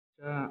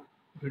या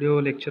व्हिडिओ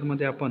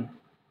लेक्चरमध्ये आपण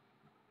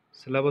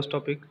सिलेबस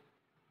टॉपिक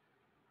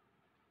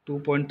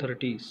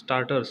 2.30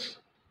 स्टार्टर्स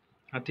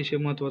अतिशय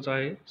महत्त्वाचा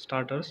आहे.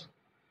 स्टार्टर्स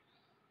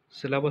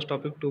सिलेबस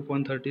टॉपिक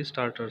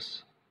 2.30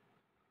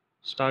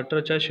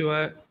 स्टार्टरच्या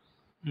शिवाय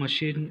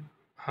मशीन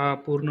हा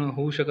पूर्ण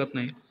होऊ शकत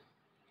नाही.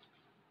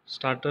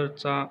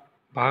 स्टार्टरचा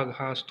भाग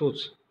हा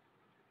असतोच.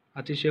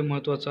 अतिशय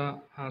महत्त्वाचा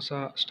हा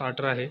असा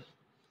स्टार्टर आहे.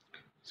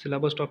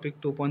 सिलेबस टॉपिक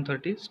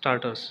 2.30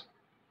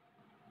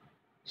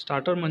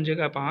 स्टार्टर म्हणजे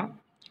काय पहा.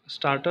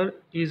 Starter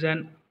is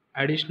and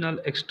additional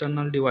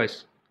external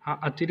device. हा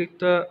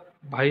अतिरिक्त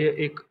बाह्य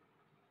एक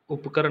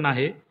उपकरण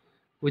आहे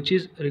which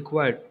is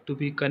required to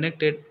be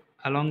connected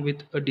along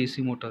with a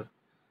DC motor.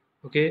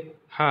 Okay,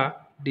 हा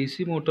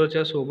DC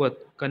मोटरच्या सोबत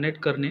कनेक्ट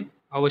करणे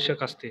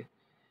आवश्यक असते.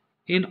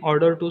 इन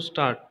ऑर्डर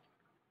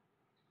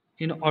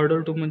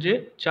टू म्हणजे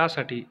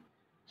च्यासाठी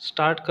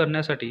स्टार्ट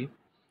करण्यासाठी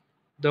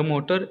the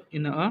motor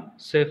in a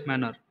safe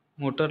manner.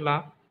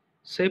 मोटरला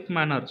सेफ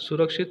मॅनर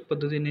सुरक्षित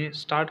पद्धतीने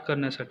स्टार्ट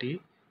करण्यासाठी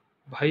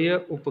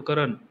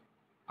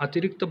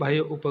अतिरिक्त बाह्य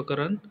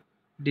उपकरण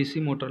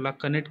DC मोटरला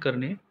कनेक्ट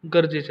करणे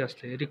गरजेचे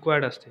असते,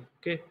 रिक्वायर्ड असते.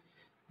 ओके,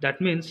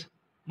 दॅट मीन्स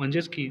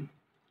म्हणजेच की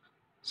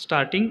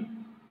starting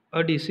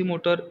a DC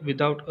motor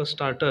without a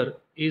starter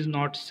is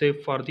not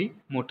safe for the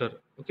motor.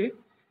 Okay,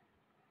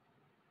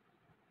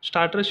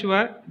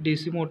 स्टार्टरशिवाय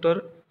DC motor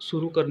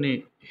सुरू करणे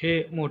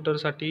हे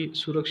मोटरसाठी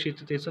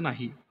सुरक्षिततेचं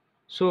नाही.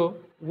 So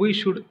we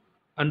should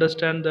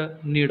understand the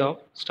need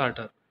of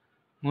starter.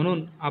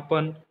 म्हणून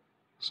आपण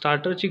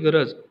स्टार्टरची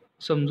गरज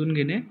समजून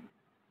घेणे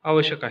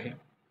आवश्यक आहे.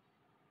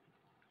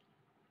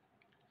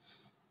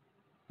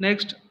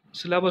 Next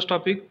syllabus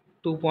topic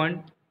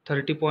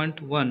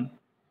 2.30.1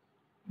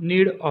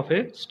 need of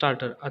A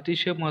starter.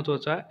 अतिशय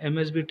महत्त्वाचा.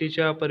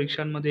 MSBTच्या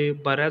परीक्षांमध्ये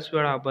बऱ्याच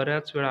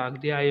वेळा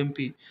अगदी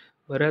IMP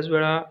बऱ्याच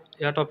वेळा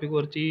या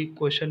टॉपिकवरती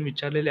क्वेश्चन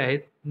विचारलेले आहेत.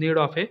 Need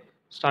of A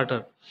starter.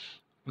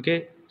 Okay,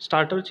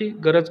 स्टार्टरची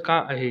गरज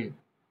का आहे,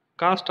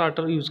 का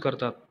स्टार्टर यूज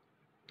करतात,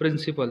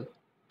 प्रिन्सिपल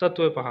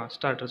तत्त्व पहा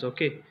स्टार्टरचं.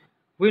 ओके,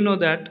 वी नो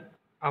दॅट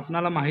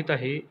आपणाला माहीत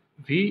आहे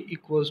V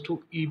 =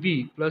 EB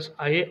 +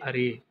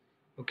 IaRa.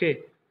 Okay,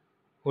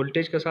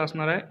 voltage कसा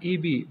असणार आहे,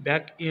 EB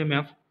बॅक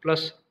EMF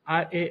 +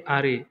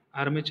 IaRa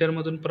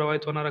आर्मेचरमधून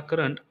प्रवाहित होणारा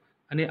करंट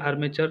आणि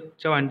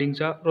आर्मेचरच्या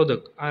वाइंडिंगचा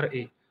रोधक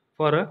RA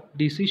for a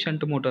DC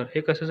shunt motor.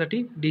 हे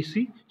कशासाठी,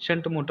 DC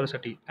शंट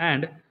मोटरसाठी.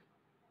 And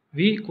V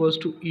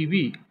 = EB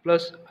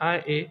 +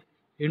 IA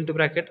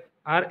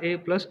 (RA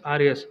 +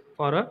 RS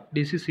for a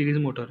DC series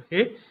motor.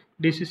 हे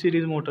DC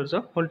सिरीज मोटरचं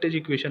व्होल्टेज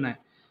इक्वेशन आहे.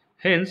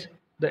 Hence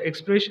the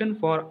expression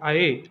for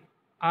IA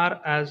R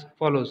as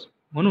follows.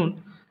 म्हणून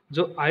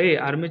जो IA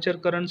armature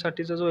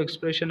करंटसाठीचा जो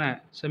expression आहे,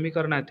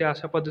 समीकरण आहे, ते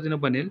अशा पद्धतीने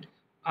बनेल.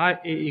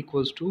 IA =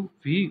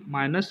 V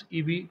 -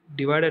 EB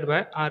 /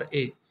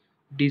 RA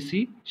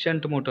DC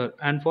shunt motor.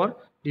 And for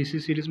DC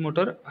series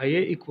motor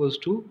IA =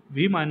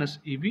 V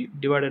 - EB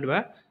 /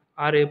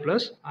 RA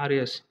 +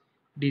 RS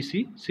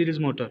DC series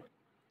motor.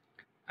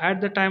 At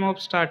the time of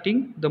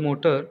starting the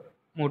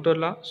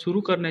मोटरला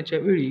सुरू करण्याच्या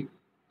वेळी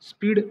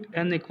स्पीड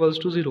n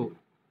 = 0.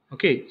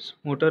 ओके,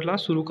 मोटरला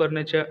सुरू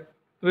करण्याच्या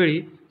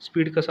वेळी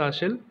स्पीड कसा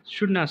असेल,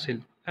 0 असेल.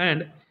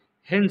 And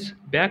hence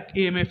back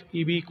EMF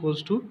EB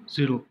 =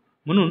 0.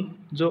 म्हणून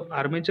जो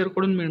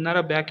आर्मेचरकडून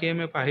मिळणारा बॅक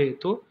EMF आहे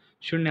तो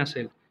 0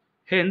 असेल.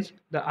 Hence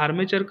the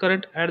armature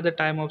current at the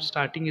time of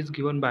starting is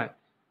given by.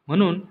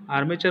 म्हणून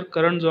आर्मेचर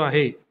करंट जो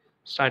आहे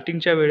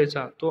स्टार्टिंगच्या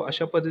वेळेचा तो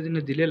अशा पद्धतीने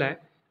दिलेला आहे.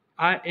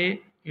 IA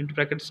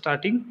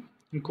 (starting)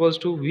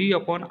 =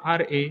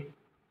 V/RA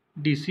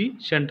DC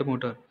shunt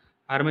motor.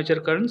 Armature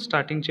current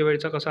स्टार्टिंगच्या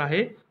वेळेचा कसा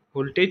आहे,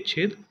 व्होल्टेज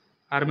छेद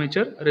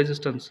आर्मेचर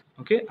रेझिस्टन्स.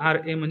 ओके,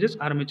 RA म्हणजेच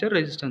आर्मेचर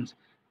रेझिस्टन्स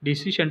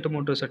DC शंट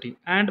मोटरसाठी.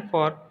 And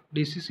for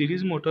DC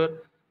series motor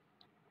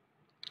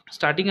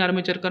starting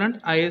armature current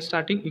IA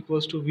starting =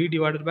 V /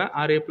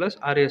 RA +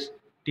 RS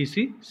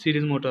DC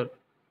series motor.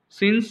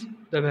 Since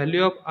the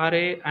value of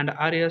RA and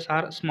RS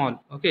R small.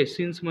 Okay,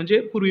 since म्हणजे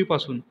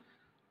पूर्वीपासून.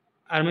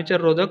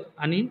 Armature रोधक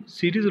आणि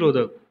series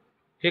रोधक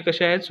हे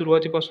कसे आहेत,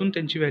 सुरुवातीपासून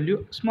त्यांची व्हॅल्यू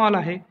स्मॉल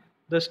आहे.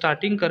 The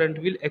starting current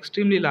will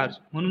extremely large.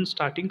 म्हणून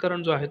स्टार्टिंग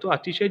करंट जो आहे तो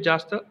अतिशय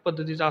जास्त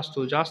पद्धतीचा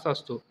असतो, जास्त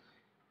असतो.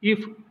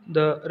 If the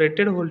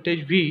rated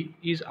voltage V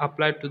is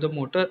applied to the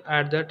motor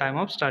at the time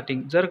of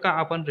starting. जर का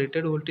आपण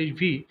रेटेड व्होल्टेज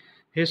V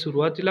हे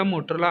सुरुवातीला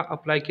मोटरला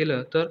अप्लाय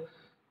केलं तर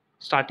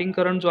स्टार्टिंग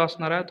करंट जो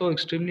असणार आहे तो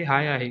एक्स्ट्रीमली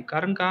हाय आहे.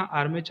 कारण का,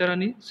 आर्मेचर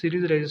आणि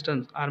सिरीज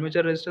रेझिस्टन्स,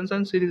 आर्मेचर रेझिस्टन्स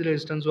आणि सिरीज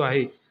रेझिस्टन्स जो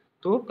आहे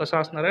तो कसा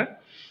असणार आहे,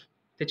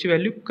 त्याची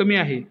व्हॅल्यू कमी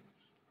आहे.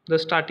 The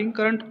starting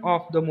current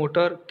of the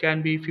motor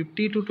can be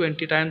 50 to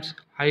 20 times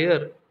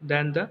higher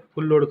than the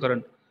full load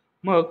current.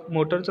 मग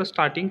मोटरचा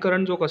स्टार्टिंग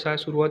करंट जो कसा आहे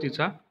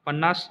सुरुवातीचा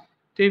 50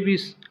 ते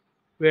 20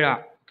 वेळा,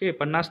 ओके,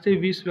 50 ते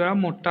 20 वेळा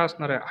मोठा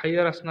असणार आहे,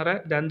 हायर असणार आहे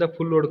दॅन द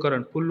फुल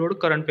लोड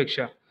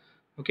करंटपेक्षा.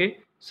 Okay,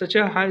 such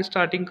a high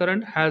starting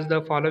current has the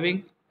following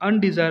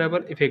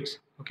अनडिझायरेबल effects.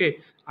 Okay,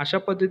 अशा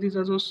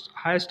पद्धतीचा जो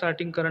हाय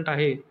स्टार्टिंग करंट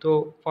आहे तो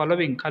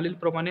फॉलोइंग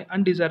खालीलप्रमाणे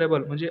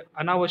अनडिझायरेबल म्हणजे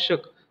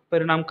अनावश्यक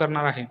परिणाम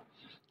करणार आहे.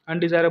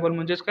 अनडिझायरेबल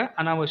म्हणजेच काय,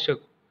 अनावश्यक.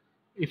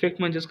 इफेक्ट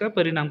म्हणजेच काय,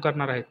 परिणाम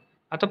करणार आहेत.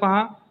 आता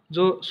पहा,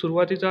 जो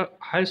सुरुवातीचा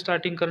हाय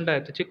स्टार्टिंग करंट आहे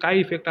त्याचे काय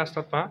इफेक्ट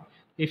असतात पहा.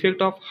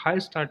 Effect of high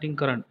starting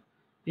current.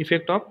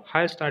 Effect of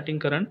high starting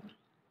current.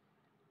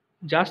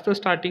 जास्त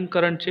स्टार्टिंग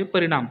करंटचे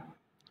परिणाम.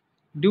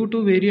 Due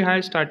to very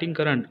high starting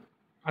current.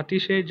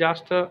 अतिशय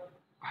जास्त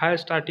हाय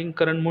स्टार्टिंग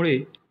करंटमुळे,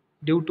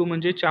 ड्यू टू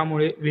म्हणजे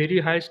च्यामुळे, very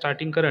high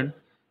starting current,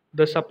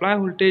 the supply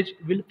voltage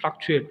will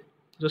fluctuate.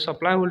 जो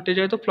सप्लाय व्होल्टेज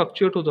आहे तो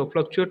फ्लक्च्युएट होतो.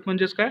 फ्लक्च्युएट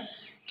म्हणजेच काय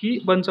की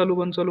बंद चालू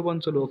बंद चालू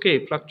बंद चालू. Okay,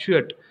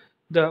 fluctuate.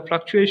 The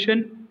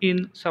fluctuation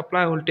in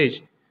supply voltage.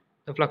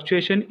 The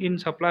fluctuation in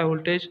supply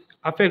voltage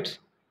affects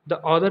the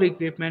other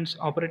equipments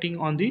operating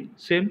on the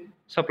same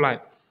supply.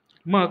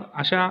 मग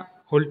अशा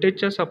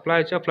व्होल्टेजच्या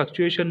सप्लायच्या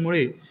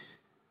फ्लक्च्युएशनमुळे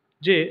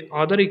जे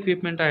अदर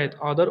इक्विपमेंट आहेत,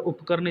 अदर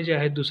उपकरणे जे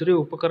आहेत, दुसरे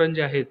उपकरण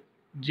जे आहेत,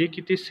 जे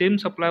की ते सेम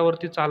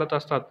सप्लायवरती चालत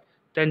असतात,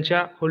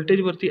 त्यांच्या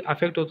व्होल्टेजवरती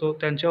अफेक्ट होतो,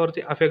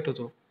 त्यांच्यावरती अफेक्ट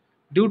होतो.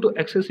 Due to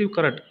excessive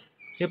current.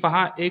 हे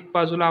पहा, एक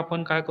बाजूला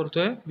आपण काय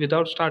करतोय,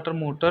 विदाउट स्टार्टर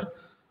मोटर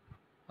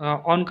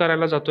ऑन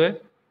करायला जातोय,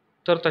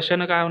 तर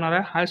तशानं काय होणार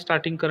आहे, हाय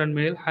स्टार्टिंग करंट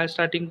मिळेल. हाय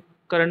स्टार्टिंग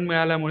करंट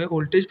मिळाल्यामुळे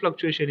व्होल्टेज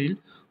फ्लक्च्युएशन येईल.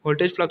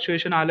 व्होल्टेज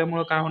फ्लक्च्युएशन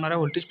आल्यामुळे काय होणार आहे,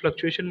 व्होल्टेज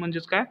फ्लक्च्युएशन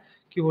म्हणजेच काय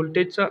की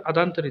व्होल्टेजचं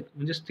अधांतरित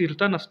म्हणजे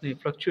स्थिरता नसणे.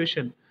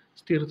 फ्लक्च्युएशन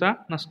स्थिरता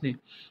नसणे.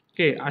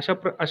 ओके,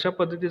 अशा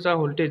पद्धतीचा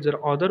व्होल्टेज जर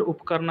अदर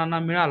उपकरणांना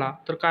मिळाला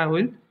तर काय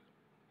होईल,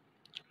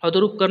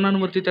 अदर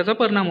उपकरणांवरती त्याचा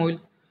परिणाम होईल.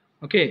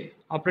 Okay,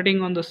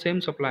 operating on the same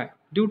supply.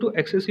 Due to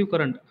excessive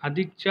current.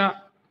 अधिकच्या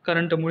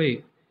करंटमुळे.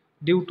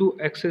 Due to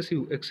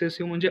excessive.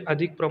 एक्सेसिव्ह म्हणजे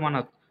अधिक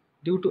प्रमाणात.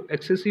 Due to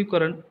excessive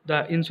current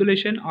the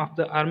insulation of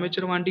the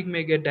armature winding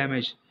may gate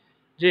damage.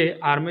 जे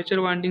आर्मेचर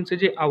वाइंडिंगचे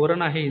जे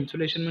आवरण आहे,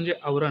 इन्सुलेशन म्हणजे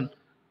आवरण,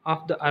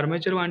 of the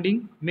armature winding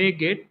may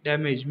gate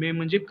damage. मे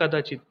म्हणजे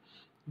कदाचित,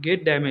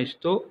 गेट डॅमेज,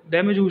 तो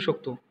डॅमेज होऊ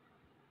शकतो.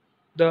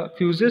 The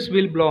फ्युजेस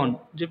will ब्लॉन.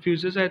 जे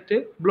फ्युजेस आहेत ते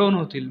ब्लॉन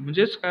होतील,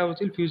 म्हणजेच काय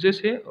होतील,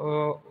 फ्युजेस हे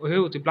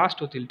होतील,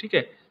 ब्लास्ट होतील. ठीक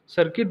आहे.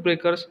 Circuit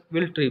breakers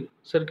will trip.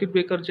 Circuit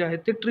breaker जे आहेत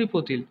ते ट्रिप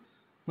होतील,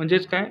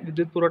 म्हणजेच काय,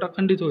 विद्युत पुरवठा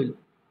खंडित होईल.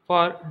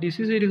 For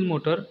DC series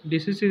motor.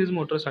 DC series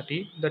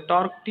मोटरसाठी the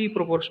torque T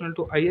proportional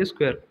to I A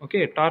square.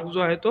 Okay, torque जो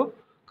आहे तो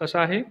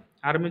कसा आहे,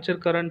 आर्मेचर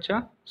करंटच्या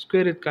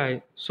स्क्वेअर इतका आहे.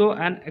 So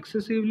and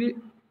excessively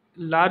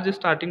large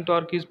starting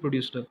torque is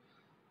produced.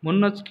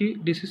 म्हणूनच की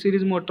डी सी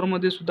सिरीज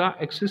मोटरमध्ये सुद्धा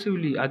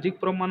एक्सेसिव्हली अधिक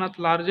प्रमाणात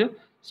लार्ज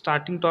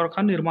स्टार्टिंग टॉर्क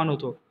हा निर्माण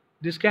होतो.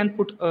 दिस can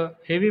put a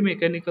heavy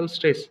mechanical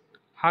stress.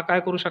 हा काय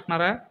करू शकणार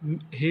आहे,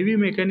 हेवी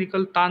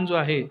मेकॅनिकल ताण जो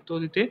आहे तो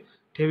तिथे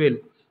ठेवेल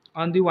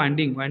on the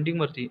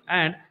वाइंडिंगवरती.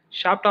 And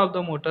shaft of the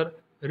motor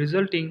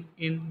resulting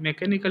in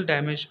mechanical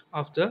damage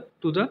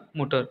to the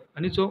motor.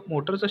 आणि जो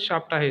मोटरचा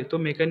शाफ्ट आहे तो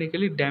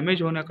मेकॅनिकली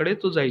डॅमेज होण्याकडे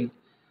तो जाईल.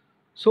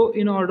 So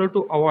in order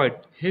to avoid.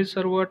 हे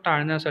सर्व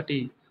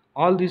टाळण्यासाठी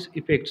all this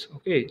effects.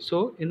 Okay,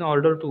 so in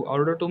order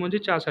to म्हणजे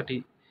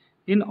च्यासाठी.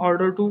 इन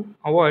ऑर्डर टू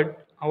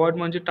अवॉइड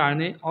म्हणजे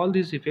टाळणे, ऑल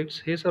दिस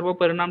इफेक्ट्स हे सर्व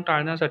परिणाम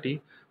टाळण्यासाठी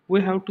we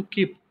have to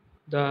keep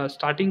the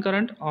starting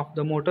current of the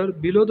motor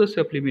below the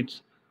safe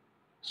limits.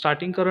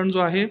 Starting current जो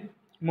आहे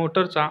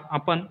मोटरचा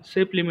आपण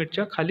सेफ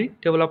लिमिटच्या खाली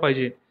ठेवला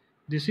पाहिजे.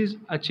 दिस is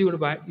अचिव्ड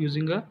by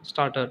using a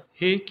starter.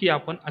 हे की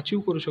आपण अचीव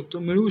करू शकतो,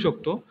 मिळवू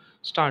शकतो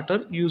स्टार्टर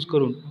यूज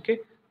करून. ओके,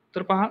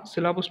 तर पहा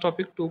syllabus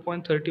topic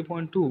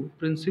 2.30.2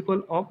 principle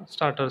of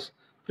starters.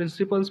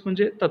 Principles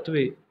म्हणजे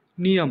तत्वे,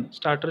 नियम,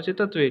 स्टार्टरचे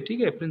तत्वे.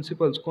 ठीक आहे,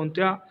 प्रिन्सिपल्स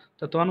कोणत्या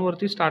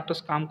तत्वांवरती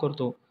स्टार्टर्स काम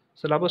करतो.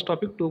 Syllabus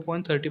topic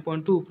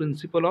 2.30.2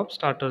 principle of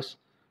starters.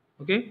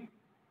 Okay,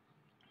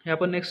 हे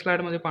आपण नेक्स्ट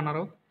स्लाइडमध्ये पाहणार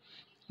आहोत.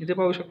 इथे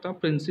पाहू शकता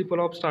principle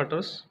of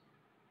starters.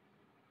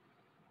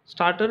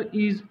 Starter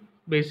is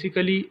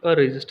basically a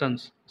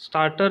resistance.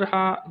 Starter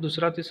हा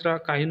दुसरा तिसरा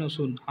काही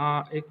नसून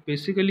हा एक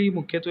बेसिकली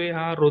मुख्यत्वे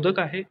हा रोधक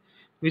आहे.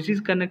 Which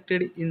is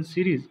connected in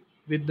series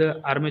with the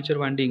armature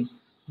winding.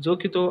 जो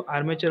की तो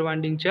आर्मेचर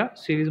वाइंडिंगच्या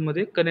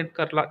सिरीजमध्ये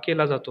कनेक्ट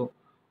केला जातो.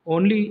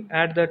 Only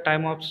at the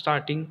time of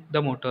starting the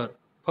motor.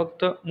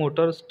 फक्त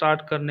मोटर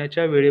स्टार्ट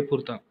करण्याच्या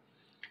वेळेपुरता.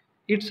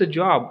 It's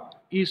job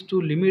is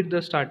to limit the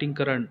starting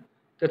current.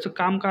 त्याचं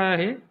काम काय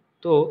आहे,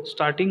 तो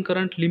स्टार्टिंग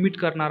करंट लिमिट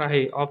करणार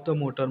आहे ऑफ द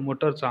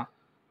मोटरचा.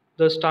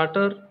 The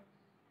starter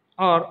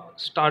or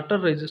starter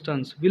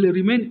resistance will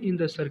remain in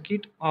the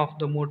circuit of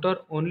the motor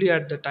only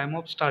at the time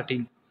of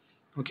starting.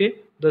 Okay,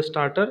 the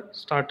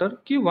starter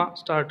किंवा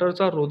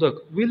स्टार्टरचा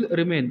रोधक will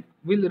remain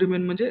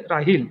म्हणजे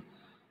राहील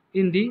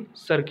in the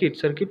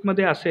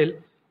सर्किटमध्ये असेल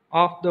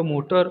of the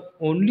motor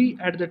only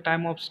at the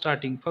time of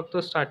starting. फक्त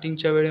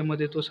स्टार्टिंगच्या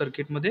वेळेमध्ये तो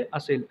सर्किटमध्ये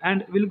असेल.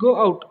 And will go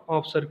out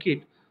of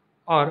circuit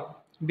or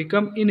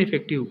become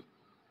इनइफेक्टिव्ह.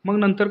 मग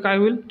नंतर काय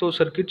होईल, तो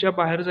सर्किटच्या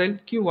बाहेर जाईल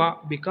किंवा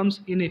बिकम्स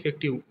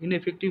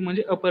इनइफेक्टिव्ह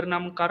म्हणजे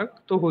अपरिणामकारक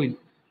तो होईल.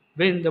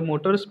 Wien the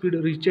motor speed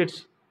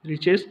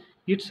reaches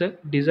it's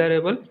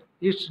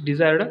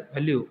desired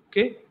value.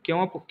 Okay,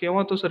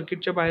 केव्हा तो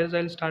सर्किटच्या बाहेर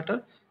जाईल स्टार्टर,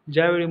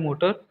 ज्यावेळी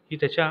मोटर ही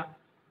त्याच्या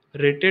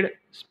रेटेड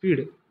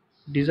स्पीड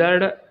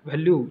डिझायर्ड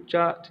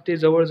व्हॅल्यूच्या तिथे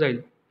जवळ जाईल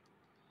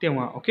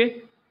तेव्हा. Okay,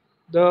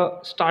 the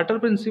starter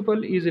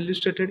principal is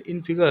illustrated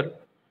in figure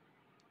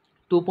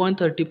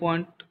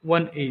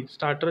 2.30.1a.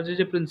 स्टार्टरचे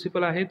जे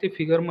प्रिन्सिपल आहे ते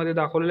फिगरमध्ये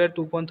दाखवलेलं आहे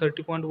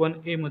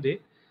 2.30.1a मध्ये.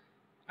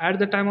 ॲट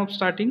द टाईम ऑफ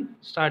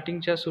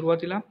स्टार्टिंगच्या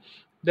सुरुवातीला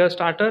the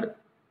starter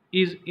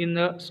is in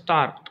the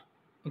start.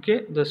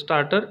 Okay, the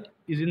starter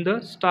is in the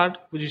start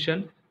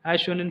position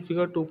as shown in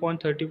figure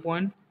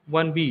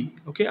 2.30.1b.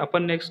 okay,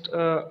 आपण next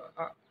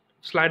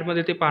slide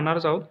मध्ये ते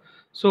पाहणारच आहोत.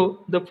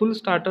 So the full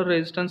starter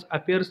resistance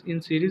appears in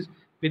series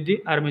with the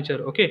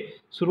armature. Okay,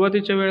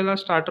 सुरुवातीच्या वेळेला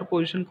starter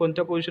position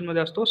कोणत्या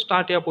पोझिशनमध्ये असतो?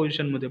 Start या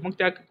पोझिशनमध्ये. मग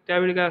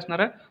त्यावेळी काय असणार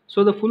आहे?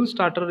 So the full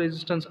starter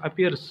resistance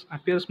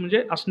appears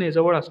म्हणजे असणे,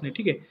 जवळ असणे.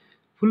 ठीक आहे,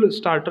 फुल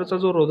स्टार्टरचा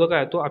जो रोधक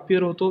आहे तो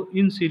अपियर होतो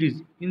इन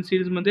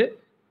सिरीजमध्ये.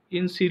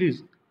 इन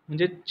सिरीज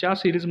म्हणजे च्या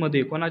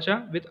सिरीजमध्ये कोणाच्या?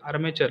 With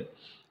armature.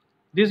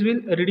 This will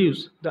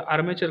reduce the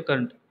armature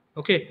current.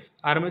 Okay,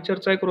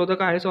 आर्मेचरचा एक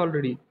रोधक आहेच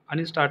ऑलरेडी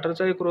आणि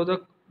स्टार्टरचा एक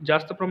रोधक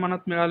जास्त प्रमाणात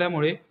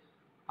मिळाल्यामुळे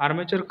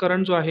आर्मेचर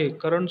करंट जो आहे,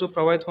 करंट जो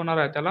प्रवाहित होणार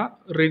आहे त्याला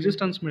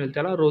रेजिस्टन्स मिळेल,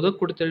 त्याला रोधक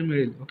कुठेतरी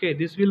मिळेल. ओके,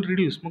 दिस विल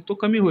रिड्यूस, मग तो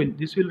कमी होईल.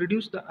 दिस will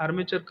reduce the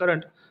armature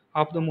current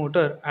of the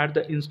motor at the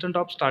instant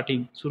of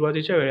starting.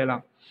 सुरुवातीच्या वेळेला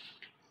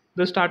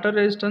the starter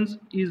resistance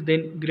is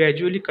then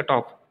gradually cut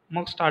off.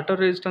 मग स्टार्टर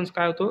रेजिस्टन्स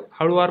काय होतो?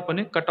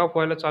 हळूवारपणे कट ऑफ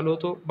व्हायला चालू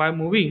होतो bye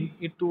moving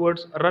it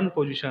towards run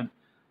position.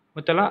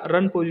 मग त्याला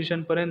रन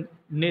पोझिशनपर्यंत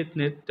नेत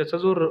त्याचा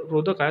जो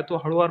रोधक आहे तो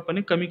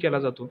हळूवारपणे कमी केला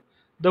जातो.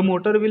 The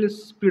motor will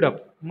speed up.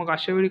 मग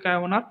अशा वेळी काय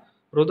होणार?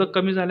 रोधक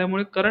कमी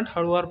झाल्यामुळे करंट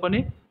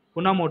हळूवारपणे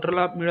पुन्हा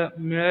मोटरला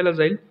मिळायला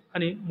जाईल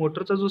आणि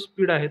मोटरचा जो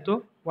स्पीड आहे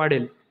तो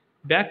वाढेल.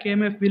 Back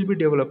EMF will be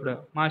developed.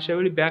 मग अशा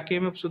वेळी बॅक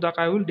EMF सुद्धा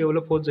काय होईल?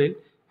 डेव्हलप होत जाईल.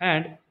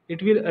 And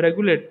it will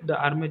regulate the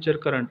armature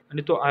current.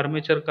 आणि तो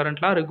आर्मेचर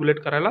करंटला रेग्युलेट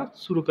करायला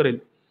सुरू करेल.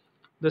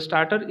 The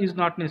starter is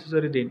not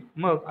necessary then.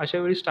 मग अशा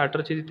वेळी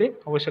स्टार्टरची तिथे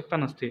आवश्यकता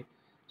नसते.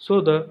 So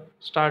the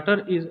starter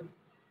is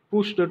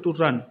pushed to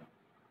run.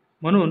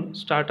 म्हणून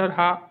स्टार्टर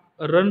हा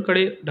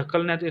रनकडे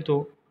ढकलण्यात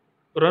येतो,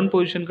 रन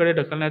पोझिशनकडे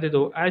ढकलण्यात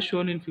येतो as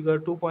shown in figure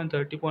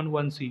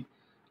 2.30.1c.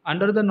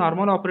 Under the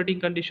normal operating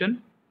condition,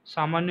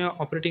 सामान्य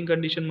ऑपरेटिंग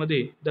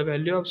कंडिशनमध्ये the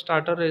value of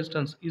starter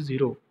resistance is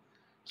 0.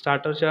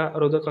 स्टार्टरच्या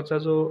रोधकाचा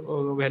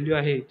जो व्हॅल्यू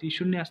आहे ती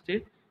 0 असते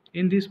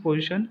in this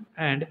position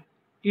and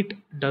it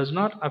does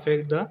not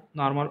affect the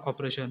normal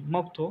operation.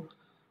 मग तो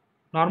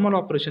नॉर्मल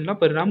ऑपरेशनला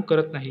परिणाम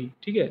करत नाही.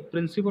 ठीक आहे,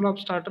 principle of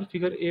starter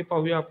figure A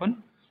पाहूया आपण.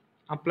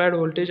 अप्लाइड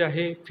व्होल्टेज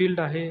आहे, फील्ड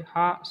आहे,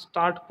 हा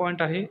स्टार्ट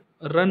पॉईंट आहे,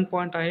 रन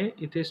पॉईंट आहे,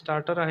 इथे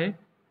स्टार्टर आहे.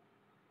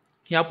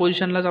 या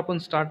पोझिशनलाच आपण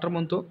स्टार्टर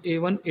म्हणतो,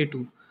 A1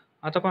 A2.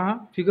 आता पहा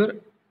फिगर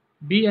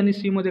बी आणि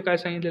सी मध्ये काय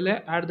सांगितलेलं आहे?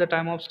 At the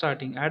time of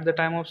starting. At the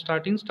time of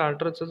starting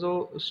स्टार्टरचा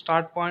जो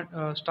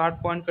स्टार्ट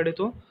पॉईंटकडे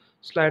तो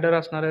स्लायडर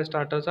असणार आहे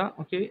स्टार्टरचा.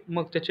 ओके,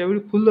 मग त्याच्यावेळी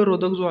फुल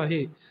रोधक जो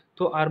आहे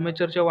तो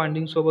आर्मेचरच्या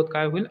वाइंडिंगसोबत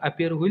काय होईल?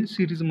 अपियर होईल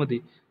सिरीजमध्ये.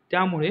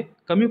 त्यामुळे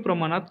कमी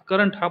प्रमाणात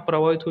करंट हा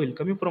प्रवाहित होईल.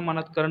 कमी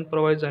प्रमाणात करंट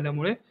प्रवाहित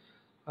झाल्यामुळे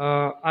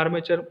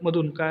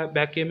आर्मेचरमधून काय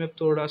बॅक EMF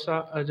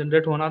थोडासा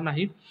जनरेट होणार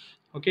नाही.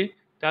 ओके,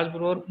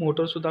 त्याचबरोबर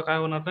मोटरसुद्धा काय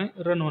होणार नाही?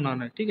 रन होणार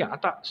नाही. ठीक आहे,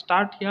 आता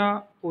स्टार्ट ह्या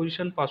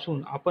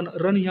पोझिशनपासून आपण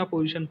रन ह्या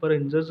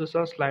पोझिशनपर्यंत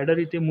जसं स्लायडर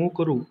इथे मूव्ह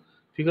करू,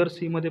 फिगर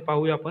सीमध्ये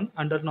पाहूया आपण.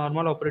 अंडर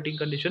नॉर्मल ऑपरेटिंग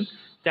कंडिशन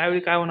त्यावेळी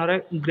काय होणार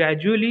आहे?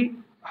 ग्रॅज्युअली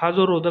हा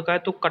जो रोधक आहे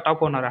तो कट ऑफ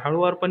होणार आहे.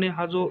 हळूवारपणे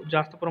हा जो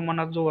जास्त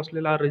प्रमाणात जो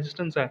असलेला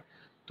रेजिस्टन्स आहे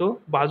तो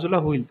बाजूला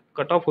होईल,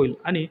 कट ऑफ होईल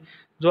आणि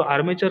जो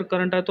आर्मेचर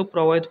करंट आहे तो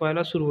प्रवाहित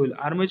व्हायला सुरू होईल.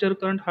 आर्मेचर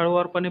करंट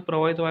हळूवारपणे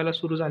प्रवाहित व्हायला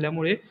सुरू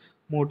झाल्यामुळे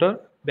मोटर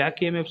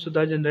बॅक EMF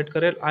सुद्धा जनरेट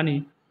करेल आणि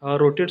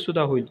रोटेट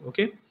सुद्धा होईल.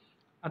 ओके,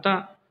 आता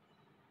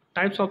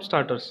टाइप्स ऑफ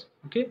स्टार्टर्स.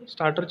 ओके,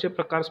 स्टार्टरचे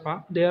प्रकार पहा.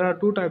 There R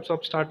 2 types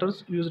of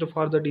starters used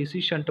for the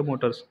DC shunt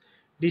Motors.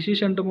 DC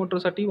shunt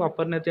मोटरसाठी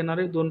वापरण्यात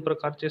येणारे 2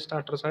 प्रकारचे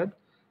स्टार्टर्स आहेत.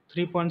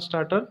 3 point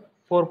starter,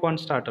 4 point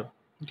starter.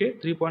 Okay,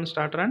 3 point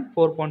starter and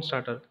 4 point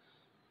starter.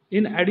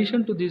 In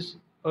addition to this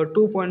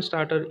 2 point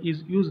starter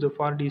is used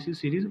for DC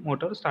series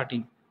motor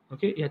starting.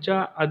 Okay,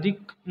 याच्या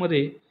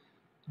अधिकमध्ये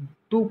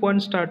 2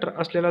 point starter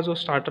असलेला जो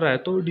starter आहे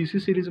तो DC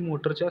सिरीज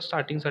मोटरच्या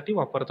स्टार्टिंगसाठी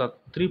वापरतात.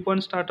 3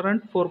 point starter and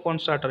 4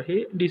 point starter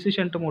हे DC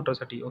shunt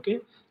मोटरसाठी. Okay,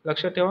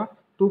 लक्षात ठेवा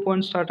 2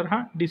 पॉइंट स्टार्टर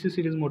हा DC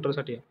सिरीज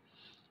मोटरसाठी आहे.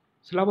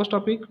 Syllabus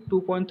topic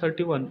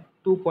 2.31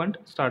 2 point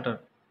starter.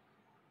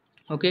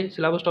 Okay,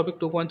 syllabus topic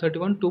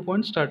 2.31 2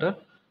 point starter.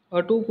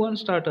 A 2 point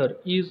starter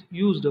is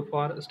used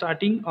for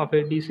starting of a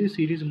DC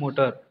series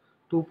motor.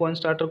 2 point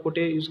starter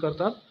कुठे use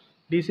करतात?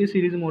 DC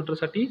series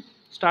मोटरसाठी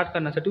start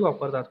करण्यासाठी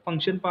वापरतात.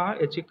 Function पहा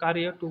याचे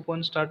कार्य 2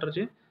 point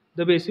स्टार्टरचे.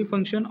 The basic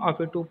function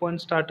of A 2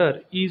 point starter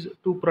is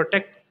to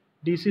protect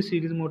DC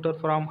series motor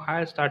from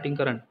hi starting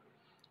current.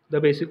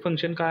 The basic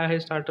function काय आहे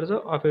स्टार्टरचं?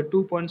 Of A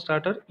 2 point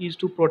starter is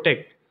to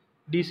protect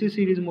DC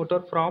series motor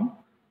from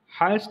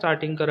hi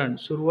starting current.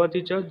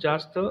 सुरुवातीच्या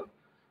जास्त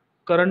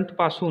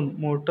करंटपासून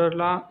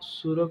मोटरला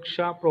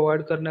सुरक्षा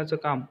provide करण्याचं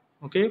काम,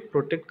 okay,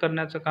 protect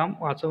करण्याचं काम,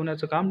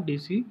 वाचवण्याचं काम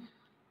DC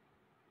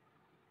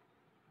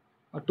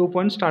 2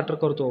 पॉइंट स्टार्टर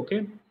करतो. Okay,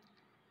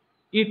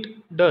 it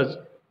does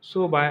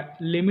so bye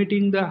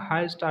limiting the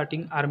high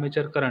starting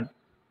armature current.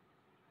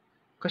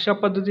 कशा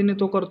पद्धतीने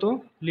तो करतो?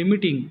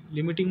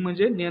 लिमिटिंग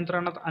म्हणजे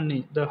नियंत्रणात आणणे.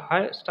 The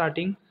high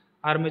starting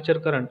armature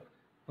current.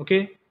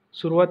 Okay,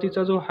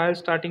 सुरुवातीचा जो हाय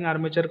स्टार्टिंग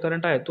आर्मेचर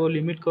करंट आहे तो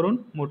लिमिट करून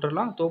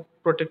मोटरला तो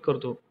प्रोटेक्ट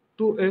करतो.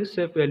 टू ए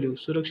सेफ व्हॅल्यू,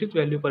 सुरक्षित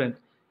व्हॅल्यूपर्यंत.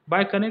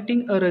 Bye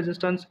connecting a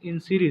resistance in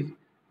series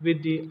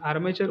with the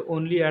armature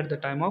only at the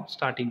time of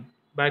starting.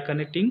 Bye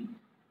connecting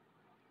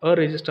a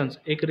resistance,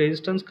 एक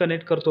रेजिस्टन्स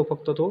कनेक्ट करतो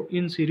फक्त तो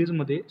इन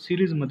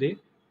सिरीजमध्ये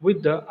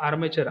विथ द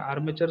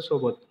आर्मेचर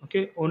सोबत.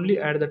 Okay, only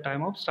at the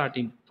time of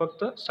starting,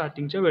 फक्त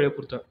स्टार्टिंगच्या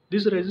वेळेपुरतं.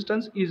 दिस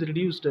resistance is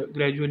reduced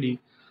gradually,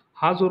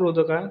 हा जो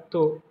रोधक आहे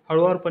तो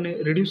हळूवारपणे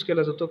रिड्यूस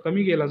केला जातो,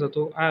 कमी केला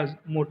जातो ॲज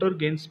मोटर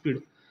गेन स्पीड,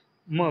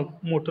 मग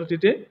मोटर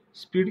तिथे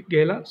स्पीड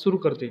घ्यायला सुरू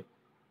करते.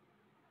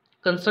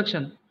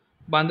 कन्स्ट्रक्शन,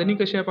 बांधणी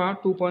कशी आहे पहा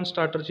 2 point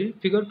स्टार्टरची.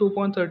 Figure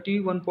 2.30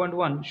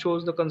 1.1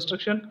 shows the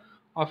construction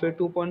of a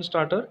 2 point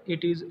starter.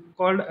 It is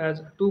called as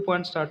 2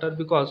 point starter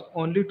because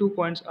only 2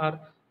 points are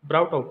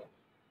brought out.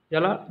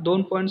 याला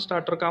 2 पॉईंट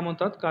स्टार्टर का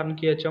म्हणतात, कारण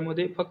की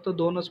याच्यामध्ये फक्त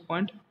 2च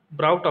पॉईंट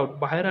ब्राउट आउट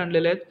बाहेर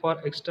आणलेले आहेत फॉर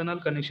एक्सटर्नल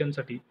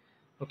कनेक्शनसाठी.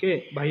 ओके,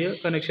 बाह्य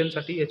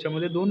कनेक्शनसाठी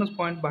याच्यामध्ये 2च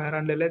पॉईंट बाहेर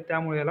आणलेले आहेत,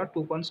 त्यामुळे याला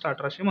 2 पॉईंट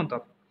स्टार्टर असे म्हणतात.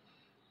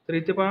 तर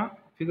इथे पहा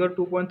figure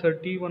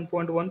 2.30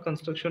 1.1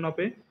 construction of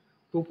A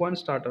 2 point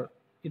starter.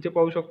 इथे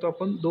पाहू शकतो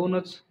आपण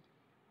 2च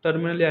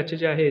टर्मिनल याचे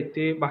जे आहे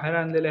ते बाहेर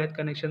आणलेले आहेत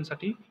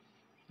कनेक्शनसाठी.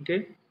 ओके,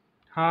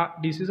 हा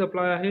DC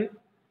सप्लाय आहे.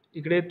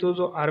 इकडे तो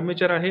जो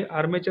आर्मेचर आहे,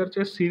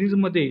 आर्मेचरच्या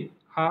सिरीजमध्ये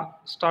हा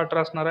स्टार्टर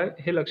असणार आहे,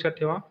 हे लक्षात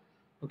ठेवा.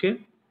 ओके,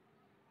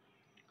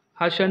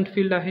 हा शंट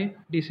फील्ड आहे,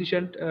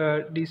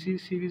 DC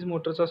सिरीज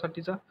मोटरचा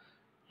साठीचा.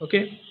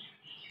 ओके,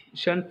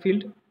 शंट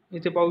फील्ड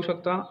इथे पाहू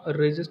शकता.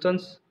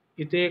 रेजिस्टन्स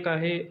इथे एक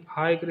आहे,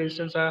 हा एक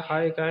रेजिस्टन्स आहे,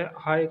 हा एक आहे,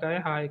 हा एक आहे,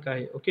 हा एक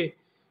आहे. ओके,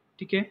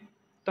 ठीक आहे.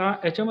 तर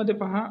याच्यामध्ये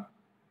पहा,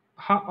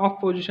 हा ऑफ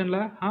पोझिशनला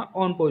आहे, हा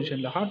ऑन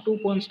पोझिशनला, हा 2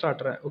 पॉईंट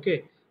स्टार्टर आहे. ओके,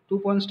 2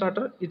 पॉईंट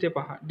स्टार्टर इथे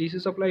पहा, DC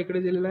सप्लाय इकडे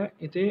दिलेला आहे,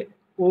 इथे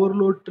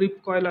ओव्हरलोड ट्रिप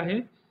कॉईल आहे.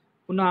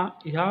 पुन्हा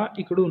ह्या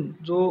इकडून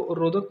जो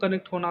रोधक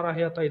कनेक्ट होणार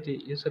आहे आता इथे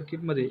या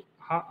सर्किटमध्ये,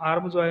 हा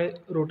आर्म जो आहे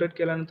रोटेट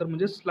केल्यानंतर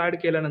म्हणजे स्लाइड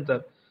केल्यानंतर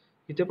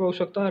इथे पाहू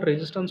शकता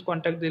रेजिस्टन्स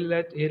कॉन्टॅक्ट दिलेले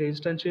आहेत. हे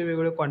रेजिस्टन्सचे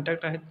वेगवेगळे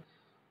कॉन्टॅक्ट आहेत.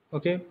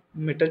 ओके,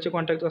 मेटलचे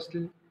कॉन्टॅक्ट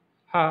असतील.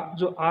 हा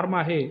जो आर्म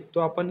आहे तो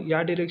आपण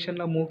या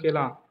डिरेक्शनला मूव्ह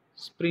केला,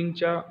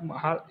 स्प्रिंगच्या,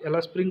 हा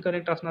याला स्प्रिंग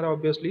कनेक्ट असणार आहे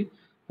ऑब्वियसली,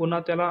 पुन्हा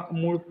त्याला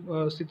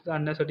मूळ स्थितीत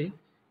आणण्यासाठी.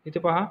 इथे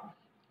पहा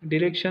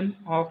डिरेक्शन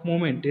ऑफ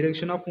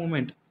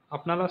मुवमेंट,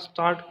 आपणाला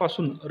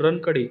स्टार्टपासून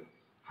रनकडे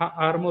हा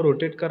आर्म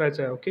रोटेट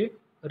करायचा आहे. ओके,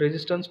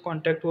 रेजिस्टन्स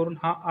कॉन्टॅक्टवरून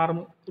हा आर्म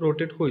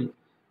रोटेट होईल.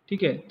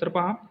 ठीक आहे, तर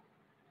पहा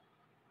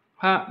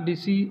हा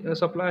DC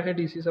सप्लाय आहे.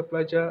 DC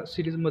सप्लायच्या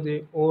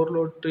सिरीजमध्ये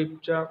ओव्हरलोड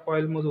ट्रिपच्या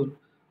कॉईलमधून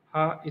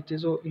हा इथे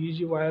जो ही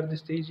जी वायर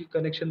दिसते, ही जी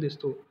कनेक्शन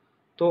दिसतो,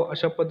 तो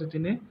अशा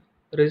पद्धतीने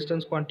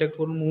रेजिस्टन्स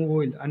कॉन्टॅक्टवरून मूव्ह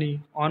होईल आणि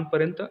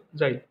ऑनपर्यंत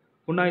जाईल.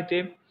 पुन्हा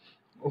इथे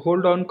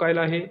होल्ड ऑन कॉईल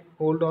आहे,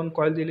 होल्ड ऑन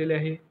कॉईल दिलेले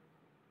आहे.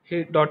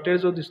 हे डॉटेड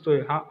जो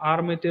दिसतोय हा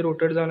आर्म इथे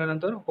रोटेट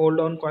झाल्यानंतर होल्ड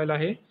ऑन कॉईल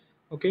आहे.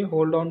 ओके,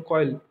 होल्ड ऑन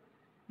कॉईल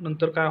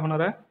नंतर काय होणार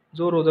आहे,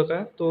 जो रोधक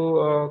आहे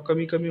तो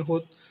कमी कमी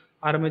होत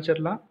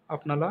आर्मेचरला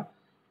आपणाला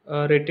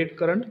रेटेड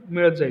करंट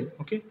मिळत जाईल.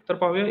 ओके, तर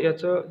पाहूया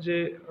याचं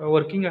जे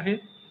वर्किंग आहे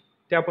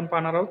ते आपण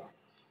पाहणार आहोत.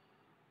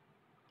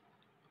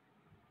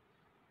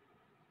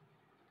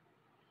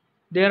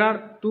 There are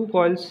 2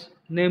 coils,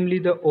 namely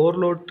the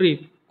overload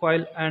trip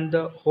coil and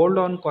the hold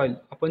on coil.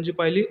 आपण जी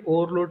पाहिली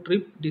ओव्हरलोड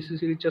ट्रिप DC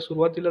सिरीजच्या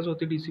सुरुवातीलाच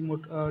होती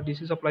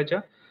DC सप्लायच्या.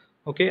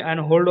 Okay, and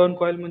hold on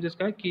coil म्हणजेच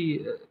काय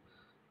की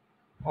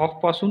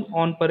ऑफपासून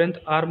ऑनपर्यंत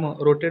आर्म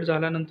रोटेट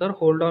झाल्यानंतर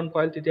होल्ड ऑन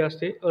कॉईल तिथे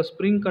असते. अ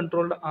स्प्रिंग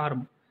कंट्रोल्ड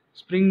आर्म,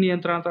 स्प्रिंग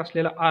नियंत्रणात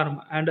असलेला arm,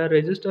 and a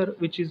resistor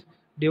which is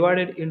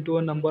divided into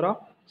a number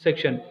of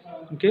section.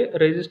 Okay,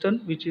 resistor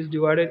which is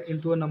divided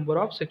into a number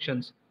of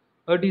sections.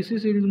 A DC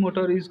series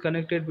motor is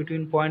connected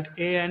between point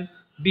A and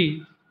B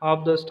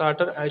of the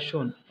starter as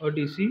shown. A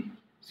DC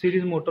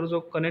series motor जो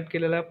connect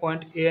केलेला आहे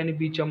point A आणि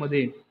B च्या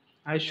मध्ये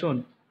as shown.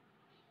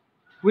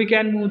 We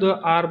can move the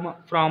arm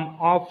from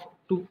off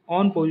to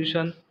on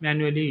position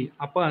manually.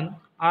 आपण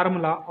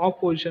आर्मला of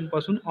position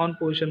पासून on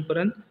position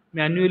पर्यंत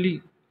manually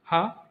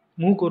हा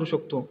मूव्ह करू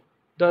शकतो.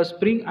 The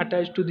spring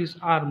attached to this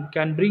arm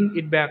can bring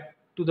it back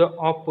to the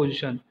off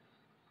position.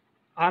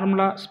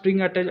 आर्मला spring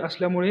attach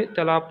असल्यामुळे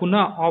त्याला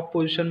पुन्हा of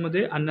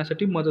पोझिशनमध्ये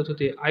आणण्यासाठी मदत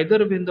होते.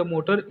 Either Wien the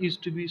motor is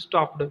to be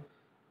stopped.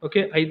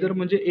 Okay, either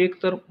म्हणजे एक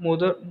तर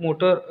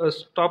मोटर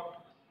स्टॉप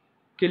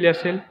केली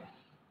असेल,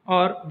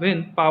 or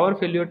when power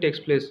failure text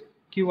place,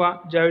 किंवा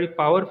ज्यावेळी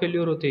पॉवर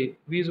फेल्युअर होते,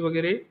 वीज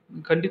वगैरे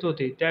खंडित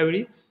होते,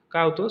 त्यावेळी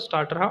काय होतं,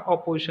 स्टार्टर हा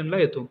ऑफ पोझिशनला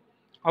येतो.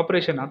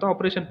 ऑपरेशन, आता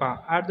ऑपरेशन पहा.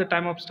 At the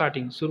time of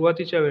starting,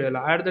 सुरुवातीच्या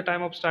वेळेला at the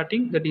time of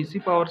starting the DC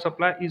power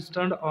supply is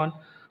turned on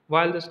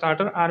while the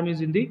starter arm is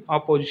in the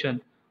off position.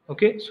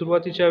 Okay,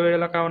 सुरुवातीच्या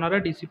वेळेला काय होणार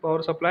आहे, DC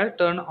power supply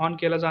turn on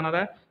केला जाणार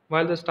आहे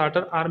while the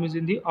starter arm is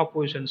in the off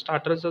position.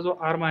 स्टार्टरचा जो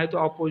arm आहे तो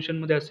ऑफ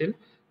पोझिशनमध्ये असेल.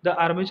 The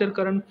armature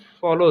current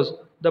follows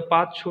the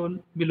path shown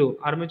below.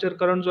 Armature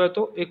current जो आहे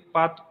तो एक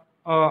पाथ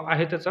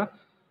आहे त्याचा.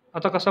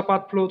 आता कसा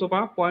पाथ फ्लो होतो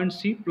पहा, point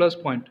C plus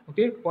point.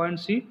 Okay, point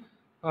C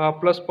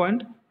plus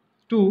point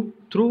two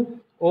through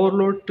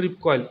overload trip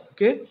coil.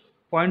 Okay,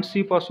 point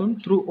C पासून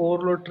थ्रू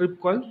ओव्हरलोड ट्रिप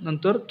कॉईल,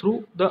 नंतर थ्रू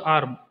द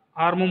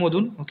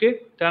आर्ममधून. ओके,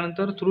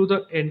 त्यानंतर through the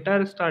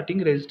entire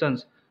starting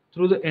resistance,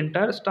 through the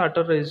entire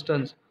starter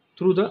resistance,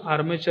 through the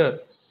armature,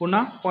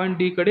 पुन्हा point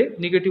D कडे,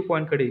 negative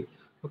पॉईंटकडे.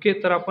 Okay,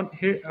 तर आपण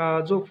हे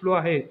जो flow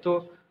आहे तो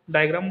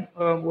डायग्राम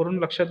वरून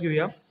लक्षात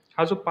घेऊया.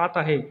 हा जो पाथ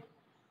आहे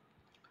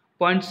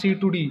point C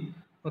to D.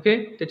 Okay,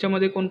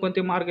 त्याच्यामध्ये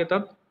कोणकोणते मार्ग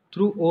येतात?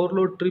 Through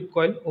overload trip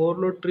coil,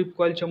 overload trip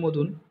कॉईलच्या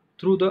मधून,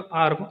 थ्रू द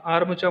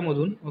आर्मच्या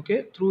मधून, okay,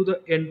 through the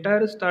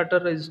entire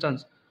starter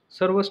resistance,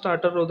 सर्व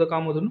स्टार्टर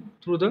रोधकामधून,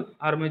 थ्रू द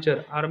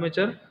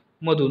आर्मेचर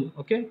मधून.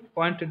 ओके,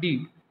 पॉईंट डी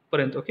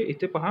पर्यंत. ओके,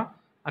 इथे पहा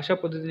अशा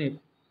पद्धतीने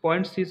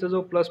पॉईंट सीचा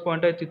जो प्लस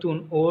पॉईंट आहे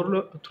तिथून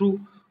ओव्हरलोड थ्रू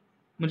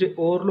म्हणजे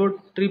ओव्हरलोड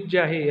ट्रिप जे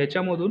आहे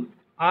याच्यामधून,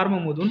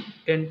 आर्ममधून,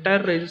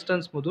 एंटायर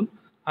रेजिस्टन्समधून,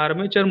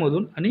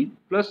 आर्मेचरमधून आणि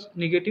प्लस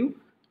निगेटिव्ह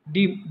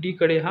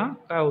डीकडे हा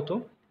काय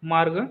होतो?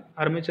 मार्ग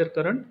आर्मेचर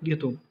करंट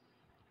घेतो.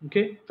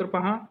 ओके, तर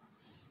पहा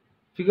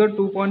figure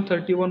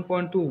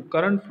 2.31.2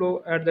 current flow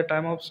at the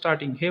time of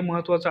starting. हे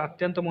महत्त्वाचं,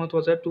 अत्यंत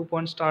महत्त्वाचं आहे. 2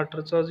 पॉईंट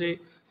स्टार्टरचं जे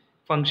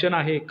फंक्शन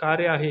आहे,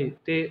 कार्य आहे,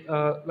 ते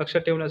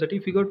लक्षात ठेवण्यासाठी.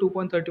 Figure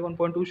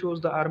 2.31.2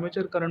 shows the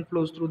armature current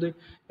flows through the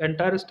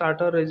entire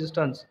starter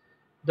resistance.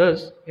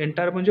 दस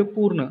एंटायर म्हणजे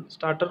पूर्ण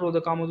स्टार्टर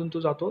रोधकामधून तो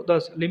जातो.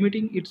 दस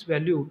limiting it's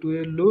value to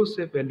A low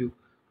safe value.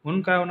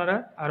 म्हणून काय होणार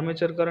आहे?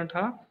 आर्मेचर करंट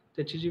हा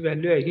त्याची जी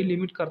व्हॅल्यू आहे ही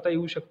लिमिट करता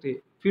येऊ शकते.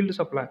 Field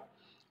supply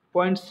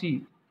point C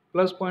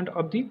plus point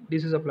of the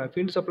DC supply.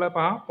 Field supply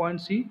पहा, point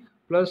C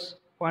plus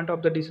point of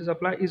the DC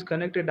supply is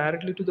connected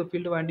directly to the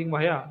field winding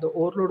via the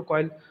overload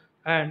coil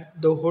and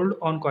the hold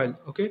on coil.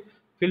 Okay,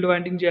 field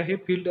winding जे आहे,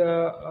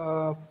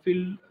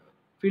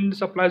 field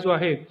supply जो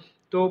आहे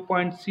तो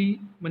point C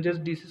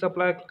म्हणजेच D C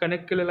supply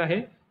connect केलेला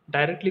आहे,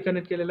 directly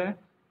connect केलेला आहे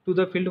to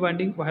the field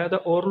winding via the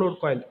overload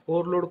coil,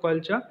 overload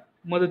कॉईलच्या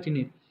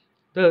मदतीने.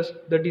 दस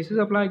the D C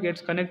supply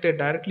gates connected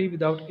directly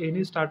without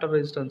any starter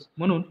resistance.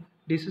 म्हणून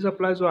डी सी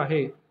सप्लाय जो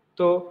आहे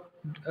तो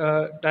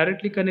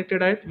डायरेक्टली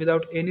कनेक्टेड आहे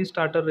विदाउट एनी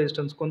स्टार्टर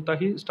रेजिस्टन्स,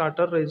 कोणताही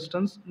स्टार्टर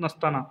रेजिस्टन्स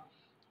नसताना.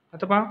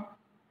 आता पहा,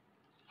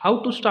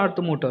 how to start the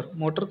motor.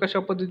 Motor कशा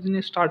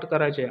पद्धतीने स्टार्ट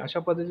करायचे? अशा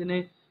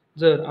पद्धतीने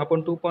जर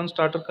आपण 2 पॉईंट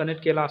स्टार्टर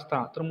कनेक्ट केला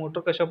असता तर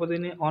मोटर कशा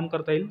पद्धतीने ऑन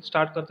करता येईल,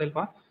 स्टार्ट करता येईल?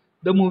 पहा,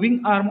 the moving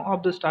arm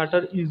of the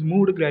starter is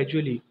moved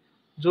gradually.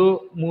 जो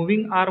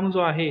मुव्हिंग आर्म जो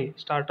आहे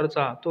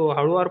स्टार्टरचा तो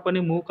हळूवारपणे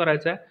मूव्ह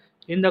करायचा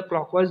आहे इन द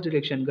क्लॉकवाईज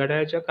डिरेक्शन,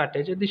 घड्याळाच्या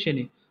काट्याच्या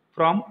दिशेने,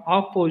 from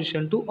of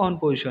position to on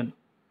position,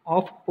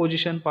 of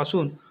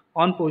पोझिशनपासून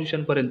on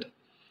पोझिशनपर्यंत.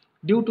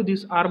 Due to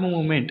this arm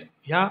movement,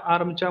 ह्या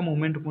आर्मच्या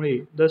मुवमेंटमुळे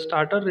the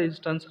starter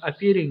resistance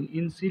appearing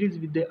in series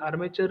with the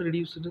armature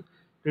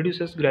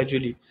reduces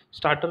gradually.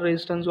 Starter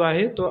resistance जो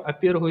आहे तो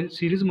appear होईल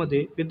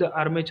सिरीजमध्ये with the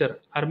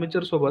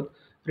आर्मेचरसोबत,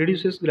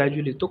 reduces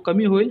gradually, तो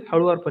कमी होईल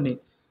हळूवारपणे.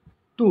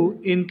 To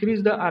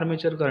increase the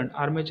armature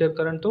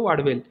current तो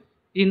वाढवेल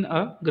इन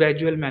अ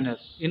ग्रॅज्युअल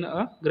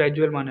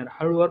मॅनर,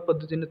 हळूवार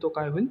पद्धतीने तो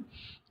काय होईल?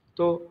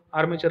 तो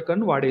आर्मेचर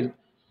करंट वाढेल.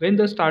 Wien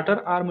the starter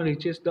arm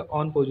reaches the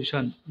on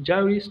position,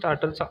 ज्यावेळी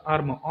स्टार्टरचा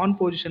आर्म ऑन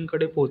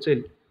पोझिशनकडे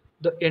पोहोचेल,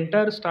 द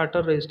एंटायर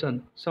स्टार्टर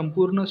रेजिस्टन्स,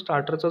 संपूर्ण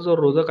स्टार्टरचा जो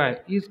रोधक आहे,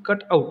 इज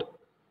कट आउट,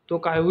 तो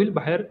काय होईल?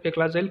 बाहेर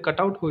फेकला जाईल,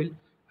 कटआउट होईल.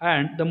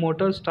 And the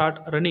motor start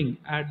running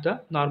at the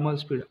normal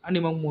speed, आणि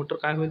मग मोटर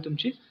काय होईल?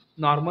 तुमची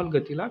नॉर्मल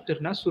गतीला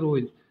फिरण्यास सुरू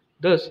होईल.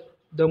 दस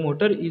the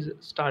motor is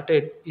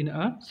started in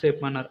a safe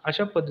manner.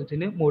 अशा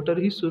पद्धतीने मोटर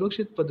ही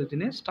सुरक्षित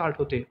पद्धतीने स्टार्ट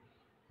होते.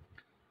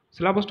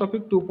 Syllabus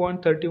topic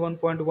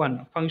 2.31.1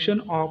 function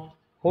of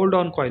hold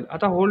on coil.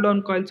 आता होल्ड ऑन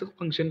कॉईलचं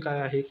फंक्शन काय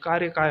आहे,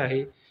 कार्य काय आहे?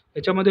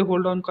 याच्यामध्ये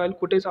होल्ड ऑन कॉईल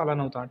कुठेच आला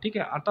नव्हता. ठीक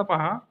आहे, आता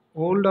पहा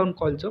होल्ड ऑन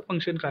कॉईलचं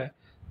फंक्शन काय आहे.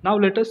 Now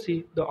let us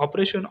see the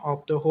operation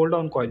of the hold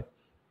on coil.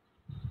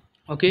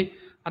 Okay,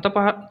 आता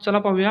पहा, चला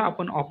पाहूया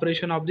आपण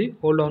operation of the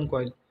hold on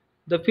coil.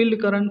 The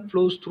field current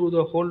flows through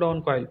the hold on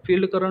coil.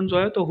 Field current जो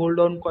आहे तो होल्ड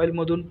ऑन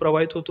कॉईलमधून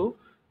प्रवाहित होतो.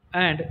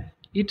 And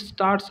it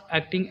starts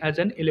acting as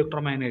an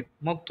electromagnet.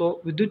 मग तो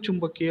विद्युत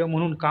चुंबकीय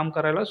म्हणून काम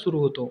करायला सुरू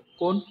होतो.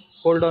 कोण?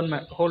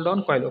 Hold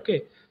on coil. Okay,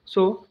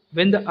 so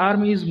when the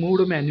arm is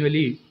moved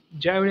manually,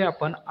 ज्यावेळी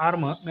आपण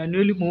आर्म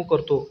मॅन्युअली मूव्ह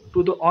करतो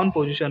टू द ऑन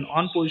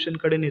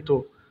पोझिशनकडे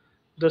नेतो.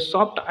 द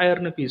सॉफ्ट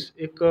आयर्न पीस,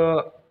 एक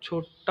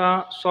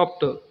छोटा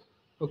सॉफ्ट,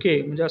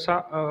 ओके, म्हणजे असा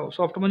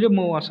सॉफ्ट म्हणजे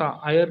मऊ असा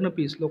आयर्न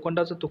पीस,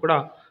 लोखंडाचा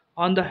तुकडा,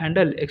 on the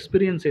handle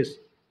experiences.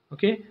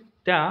 Okay,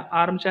 त्या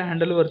आर्मच्या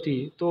हँडलवरती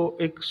तो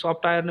एक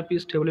सॉफ्ट आयर्न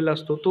पीस ठेवलेला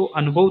असतो, तो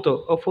अनुभवतो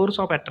a force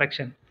of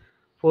attraction.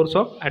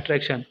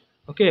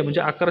 Okay,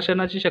 म्हणजे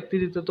आकर्षणाची शक्ती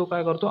तिथं तो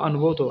काय करतो?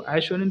 अनुभवतो.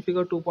 As shown in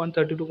figure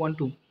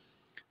 2.32.2.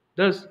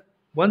 दस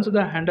once the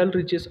handle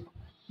reaches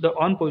the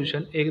on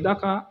position, एकदा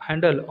का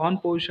हँडल ऑन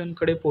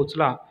पोझिशनकडे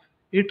पोचला,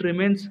 इट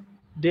रिमेन्स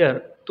देअर,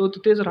 तो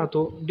तिथेच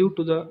राहतो. Due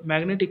to the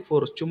magnetic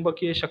force,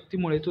 चुंबकीय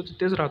शक्तीमुळे तो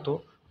तिथेच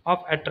राहतो.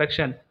 Of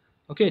attraction,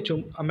 okay,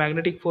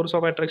 magnetic force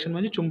of attraction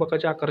म्हणजे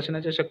चुंबकाच्या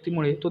आकर्षणाच्या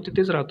शक्तीमुळे तो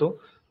तिथेच राहतो.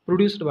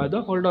 Produced by the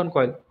hold on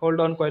coil,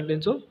 hold on कॉईलने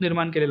जो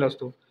निर्माण केलेला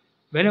असतो.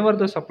 Wien ever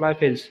the supply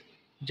fails,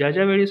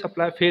 ज्यावेळी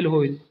सप्लाय फेल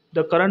होईल, the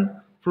current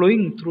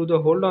flowing through the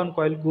hold on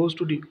coil goes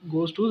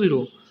to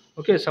zero.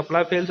 Okay,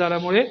 supply fail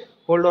झाल्यामुळे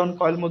होल्ड ऑन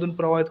कॉईलमधून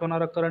प्रवाहित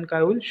होणारा current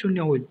काय होईल?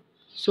 शून्य होईल.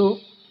 So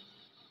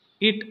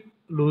it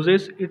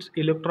loses it's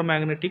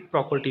electromagnetic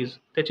properties,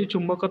 त्याची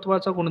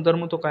चुंबकत्वाचा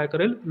गुणधर्म तो काय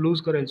करेल?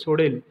 लूज करेल,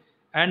 सोडेल.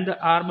 And the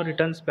arm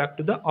returns back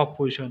to the of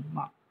position.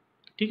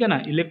 ठीक आहे ना,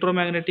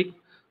 इलेक्ट्रोमॅग्नेटिक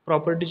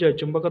प्रॉपर्टीची आहे,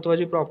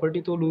 चुंबकत्वाची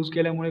प्रॉपर्टी तो लूज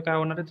केल्यामुळे काय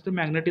होणार आहे? तिथे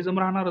मॅग्नेटिझम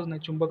राहणारच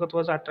नाही,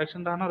 चुंबकत्वाचं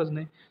अट्रॅक्शन राहणारच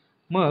नाही.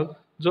 मग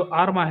जो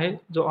आर्म आहे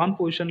जो ऑन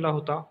पोझिशनला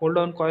होता होल्ड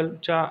ऑन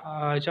कॉइलच्या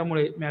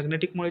ह्याच्यामुळे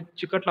मॅग्नेटिकमुळे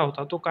चिकटला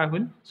होता तो काय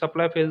होईल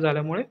सप्लाय फेल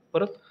झाल्यामुळे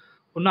परत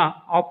पुन्हा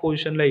ऑफ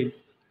पोझिशनला येईल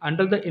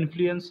under the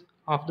influence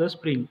of the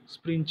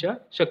स्प्रिंगच्या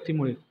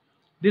शक्तीमुळे.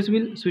 दिस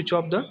will switch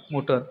off the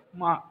motor.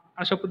 मग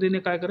अशा पद्धतीने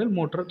काय करेल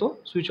मोटर तो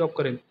स्विच ऑफ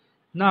करेल.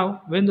 नाव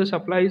Wien the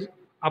supply is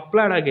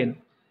applied again.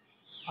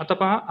 आता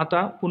पहा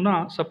आता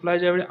पुन्हा सप्लाय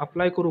ज्यावेळी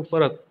अप्लाय करू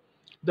परत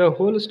the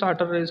hole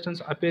starter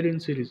resistance appear in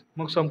series.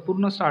 मग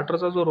संपूर्ण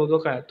स्टार्टरचा जो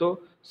रोधक आहे तो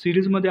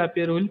सिरीजमध्ये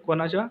अपेअर होईल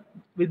कोणाच्या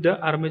with the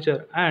armature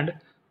and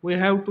we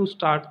have to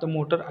start the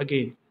motor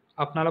again.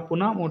 आपल्याला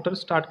पुन्हा मोटर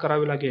स्टार्ट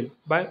करावी लागेल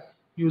by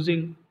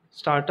using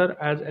starter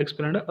as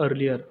explained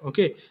earlier.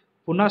 Okay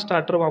पुन्हा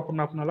स्टार्टर वापरून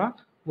आपल्याला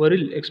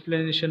वरील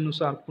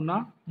एक्सप्लेनेशननुसार पुन्हा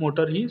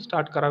मोटर ही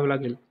स्टार्ट करावी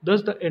लागेल.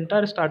 दस the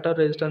entire starter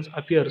resistance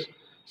appears.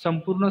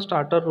 संपूर्ण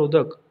स्टार्टर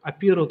रोधक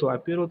अपियर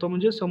होतो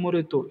म्हणजे समोर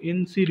येतो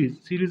इन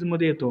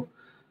सिरीजमध्ये येतो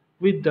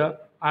with the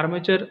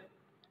armature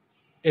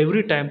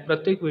every time.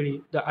 प्रत्येक वेळी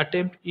the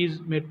attempt is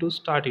made to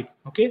start it.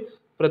 Okay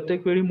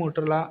प्रत्येक वेळी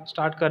मोटरला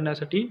स्टार्ट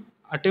करण्यासाठी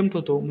अटेम्प्ट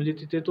होतो म्हणजे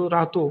तिथे तो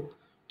राहतो.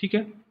 ठीक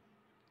आहे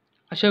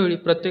अशा वेळी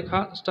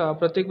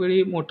प्रत्येक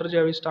वेळी मोटर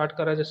ज्यावेळी स्टार्ट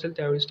करायचं असेल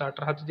त्यावेळी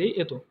स्टार्टर हा तिथे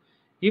येतो.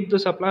 If the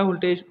supply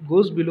voltage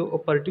goes below a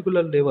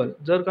particular level.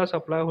 जर का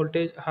सप्लाय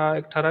व्होल्टेज हा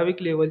एक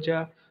ठराविक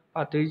लेवलच्या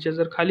पातळीच्या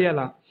जर खाली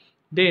आला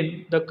then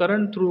the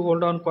current through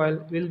hold on coil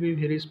will be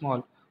very small.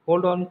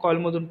 Hold on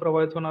कॉईलमधून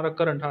प्रवाहित होणारा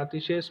करंट हा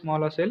अतिशय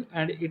स्मॉल असेल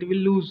and it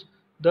will lose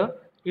the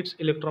it's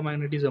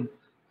इलेक्ट्रोमॅग्नेटिझम.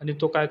 आणि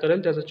तो काय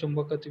करेल त्याचा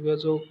चुंबकत्व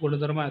जो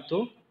गुणधर्म आहे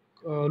तो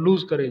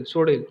लूज करेल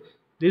सोडेल.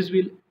 दिस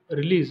विल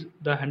रिलीज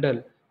द हँडल.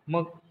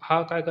 मग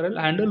हा काय करेल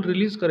हँडल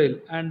रिलीज करेल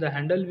and the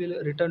handle will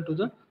return to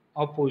the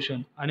of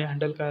position. आणि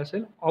हँडल काय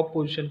असेल ऑफ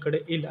पोझिशनकडे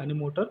येईल आणि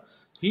मोटर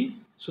ही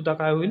सुद्धा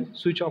काय होईल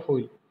स्विच ऑफ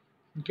होईल.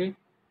 Okay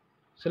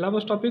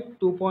syllabus topic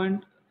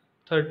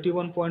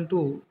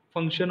 2.31.2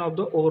 function of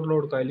the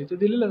overload coil इथे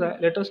दिलेलं आहे.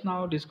 Let us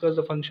now discuss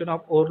the function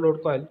of overload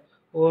coil.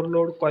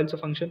 Overload कॉईलचं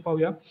function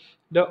पाहूया.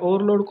 द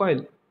ओव्हरलोड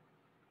कॉईल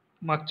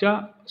मागच्या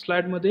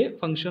स्लाइडमध्ये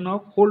function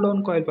of hold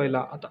on coil पाहिला.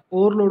 आता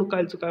ओव्हरलोड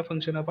कॉईलचं काय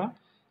फंक्शन आहे पहा.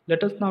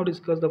 Let us now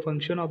discuss the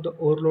function of the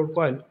overload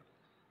coil.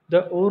 The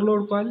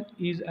overload coil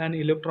is and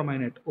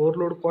electromagnet.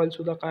 Overload coil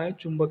सुद्धा काय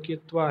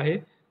चुंबकीयत्व आहे.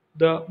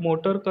 The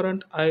motor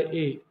current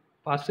IA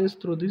passes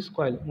through this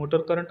coil.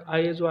 Motor current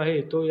IA जो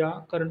आहे तो या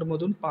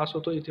करंटमधून पास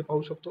होतो. इथे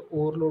पाहू शकतो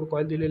ओव्हरलोड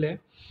कॉईल दिलेले आहे.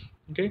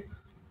 ओके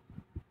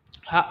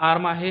हा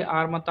आर्म आहे.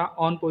 आर्म आता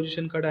ऑन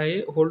पोझिशनकडे आहे.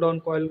 होल्ड ऑन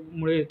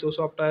कॉईलमुळे तो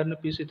सॉफ्ट आयर्न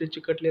पीस इथे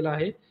चिकटलेला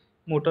आहे.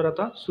 मोटर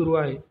आता सुरू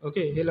आहे.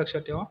 ओके हे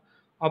लक्षात ठेवा.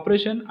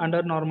 Operation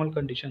under normal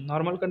condition.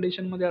 Normal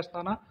कंडिशनमध्ये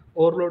असताना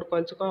ओव्हरलोड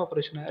कॉईलचं काय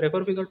ऑपरेशन आहे.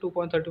 Refer figure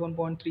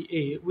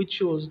 2.31.3a which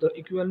shows the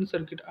equivalent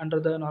circuit under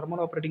the normal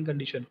operating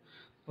condition.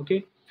 Okay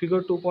figure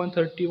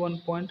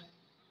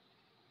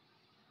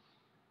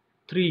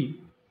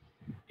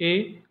 2.31.3a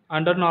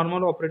under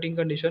normal operating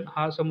condition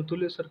हा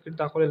समतुल्य सर्किट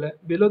दाखवलेला आहे.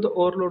 Below the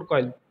overload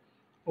coil.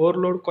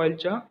 Overload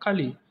कॉईलच्या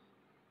खाली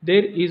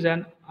there is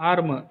an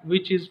arm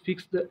which is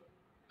fixed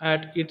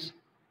at its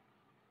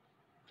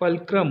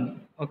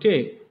fulcrum.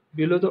 Okay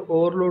below the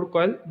overload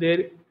coil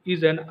there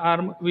is an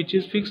arm which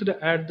is fixed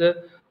at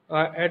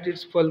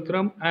its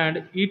fulcrum and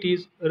it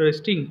is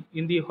resting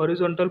in the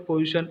horizontal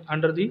position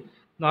under the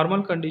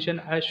normal condition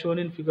as shown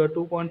in figure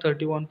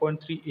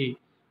 2.31.3a.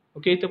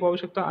 okay इथे पाहू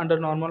शकता under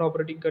normal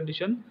operating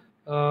condition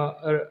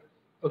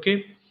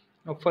okay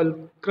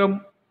fulcrum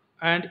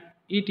and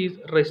it is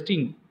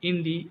resting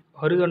in the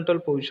horizontal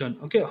position.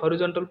 okay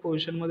horizontal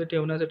position मध्ये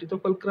ठेवण्यासाठी तो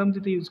fulcrum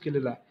तिथे use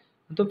केलेला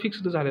आहे तो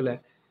फिक्स्ड झालेला आहे.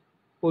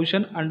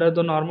 Position under the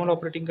normal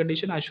operating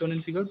condition as shown in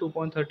figure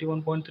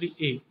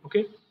 2.31.3a.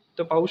 Okay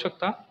तर पाहू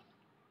शकता.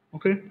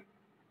 ओके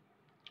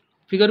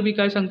फिगर बी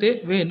काय सांगते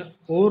वेन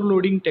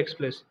ओव्हरलोडिंग टेक्स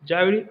प्लेस.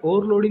 ज्यावेळी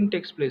overloading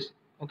text place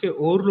okay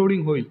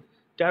overloading होईल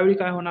त्यावेळी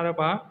काय होणार आहे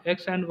पहा.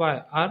 X and Y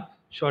R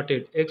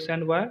shorted. X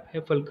and Y हे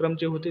फल्क्रम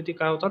जे होते ते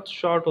काय होतात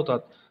शॉर्ट होतात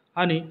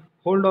आणि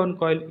hold on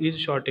coil is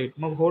shorted.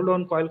 मग होल्ड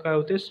ऑन कॉईल काय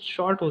होते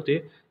शॉर्ट होते.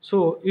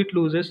 So it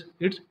loses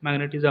it's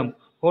magnetism.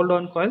 Hold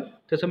on coil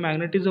त्याचं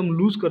मॅग्नेटिझम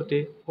लूज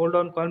करते. Hold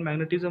on coil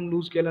magnetism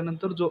loose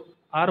केल्यानंतर जो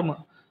आर्म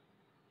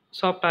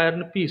सॉफ्ट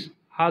आयर्न पीस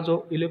हा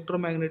जो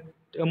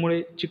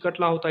इलेक्ट्रोमॅग्नेटमुळे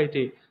चिकटला होता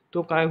इथे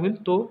तो काय होईल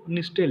तो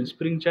निस्टेल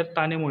स्प्रिंगच्या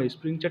ताणामुळे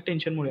स्प्रिंगच्या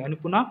टेन्शनमुळे आणि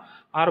पुन्हा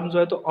आर्म जो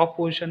आहे तो ऑफ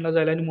पोझिशनला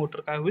जाईल आणि मोटर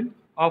काय होईल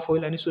ऑफ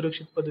होईल आणि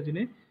सुरक्षित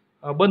पद्धतीने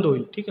बंद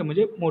होईल. ठीक आहे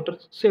म्हणजे मोटर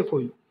सेफ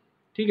होईल.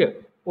 ठीक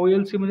आहे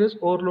OLC म्हणजेच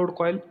ओव्हरलोड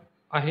कॉईल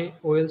आहे.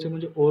 OLC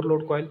म्हणजे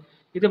ओव्हरलोड कॉईल.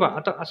 इथे पहा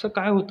आता असं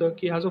काय होतं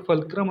की हा जो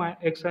फल्क्रम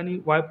आहे एक्स आणि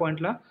वाय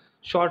पॉईंटला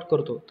शॉर्ट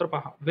करतो. तर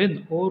पहा Wien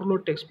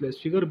overload text place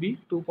figure B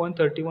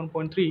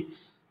 2.31.3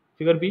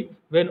 figure B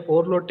Wien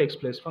overload text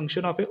place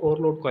function of A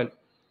overload coil.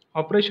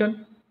 Operation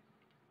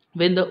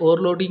Wien the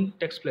overloading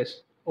text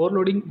place.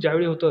 Overloading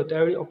ज्यावेळी होतं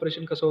त्यावेळी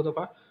ऑपरेशन कसं होतं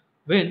पहा.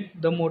 Wien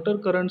the motor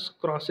currents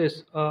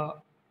crosses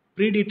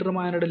pre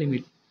determined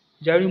limit.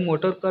 ज्यावेळी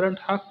motor current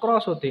हा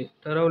cross होते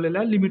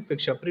ठरवलेल्या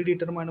लिमिटपेक्षा. प्री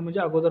डिटरमाइंड म्हणजे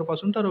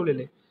अगोदरपासून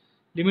ठरवलेले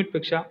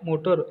लिमिटपेक्षा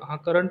मोटर हा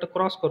करंट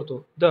क्रॉस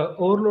करतो. The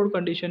overload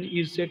condition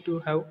is set to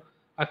have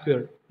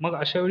अक्युअर्ड. मग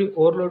अशा वेळी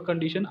ओव्हरलोड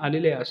कंडिशन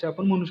आलेली आहे असे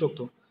आपण म्हणू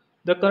शकतो.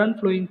 The current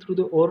flowing through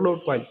the overload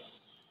coil.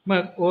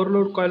 मग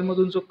ओव्हरलोड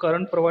कॉईलमधून जो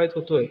करंट प्रवाहित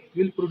होतोय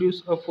will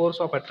produce a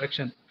force of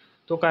attraction.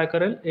 तो काय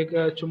करेल, एक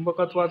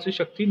चुंबकत्वाची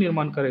शक्ती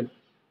निर्माण करेल.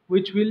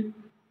 Which will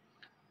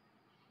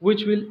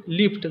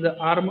lift the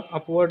arm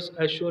upwards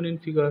as shown in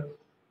figure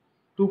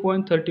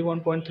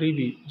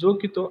 2.31.3b. जो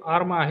की तो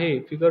आर्म आहे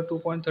फिगर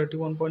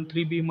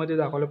 2.31.3b मध्ये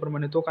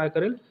दाखवल्याप्रमाणे तो काय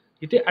करेल,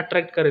 इथे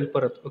अट्रॅक्ट करेल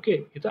परत. ओके,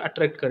 इथं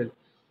अट्रॅक्ट करेल.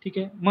 ठीक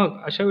आहे. मग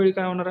अशा वेळी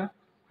काय होणार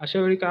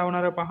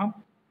आहे, पहा,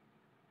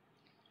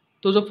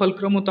 तो जो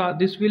फलक्रम होता,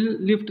 दिस will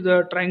lift the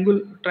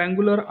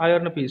triangular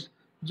iron piece.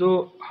 जो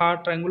हा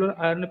ट्रायंगुलर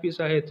आयर्न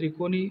पीस आहे,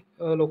 त्रिकोणी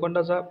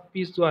लोखंडाचा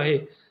पीस जो आहे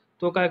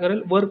तो काय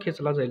करेल, वर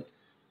खेचला जाईल.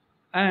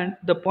 And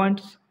the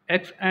points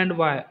x and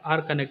Y R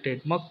connected.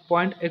 मग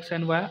पॉईंट एक्स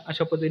अँड वाय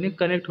अशा पद्धतीने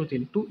कनेक्ट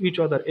होतील टू इच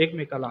अदर,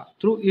 एकमेकाला,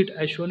 through it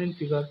as shown in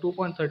figure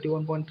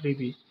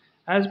 2.31.3b.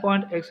 As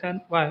point x and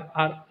Y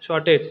R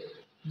shorted.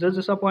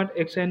 जसा पॉईंट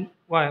एक्स अँड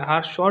वाय हा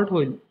short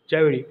होईल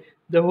ज्यावेळी,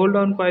 the hold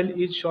on coil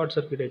is short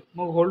circuited.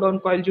 मग hold on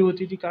coil जी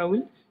होती ती काय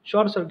होईल,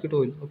 शॉर्ट सर्किट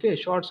होईल. ओके,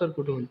 शॉर्ट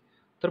सर्किट होईल.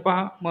 तर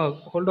पहा, मग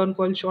hold on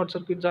coil short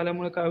circuit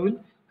झाल्यामुळे काय होईल,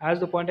 as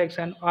the point x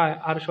and Y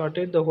R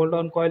shorted, the hold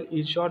on coil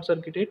is short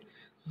circuited,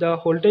 the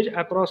voltage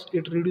across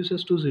it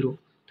reduces to zero.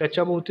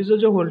 त्याच्या भोवतीचं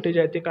जे व्होल्टेज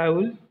आहे ते काय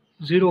होईल,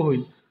 झिरो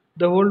होईल.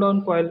 The hold on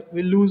coil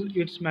will lose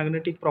its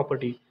magnetic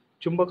property.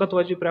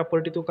 चुंबकत्वाची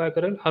property तो काय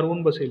करेल,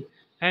 हरवून बसेल.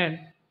 And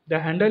the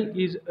handle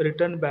is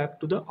return back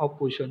to the of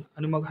position.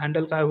 आणि मग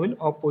हँडल काय होईल,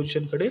 ऑफ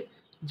पोझिशनकडे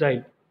जाईल.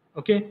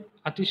 ओके,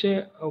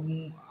 अतिशय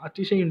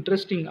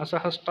इंटरेस्टिंग असा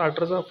हा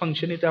स्टार्टरचा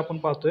फंक्शन इथे आपण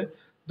पाहतोय.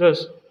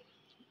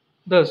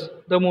 Thus,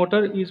 the motor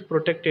is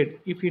protected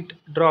if it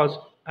draws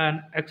an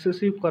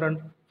excessive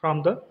current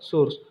from the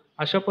source.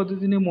 अशा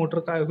पद्धतीने मोटर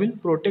काय होईल,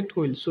 प्रोटेक्ट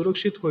होईल,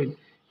 सुरक्षित होईल.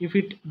 If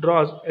it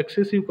drawers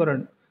excessive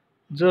current,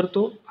 जर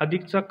तो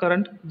अधिकचा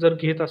करंट जर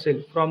घेत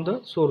असेल फ्रॉम द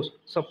सोर्स,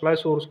 सप्लाय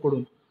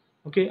सोर्सकडून.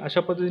 ओके,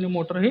 अशा पद्धतीने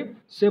मोटर हे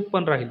सेफ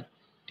पण राहील.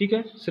 ठीक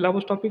आहे.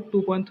 Syllabus topic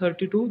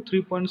 2.32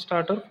 3 point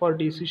starter for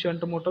DC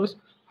shunt Motors.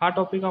 हा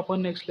टॉपिक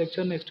आपण नेक्स्ट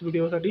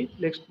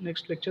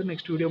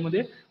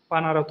व्हिडिओमध्ये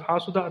पाहणार आहोत. हा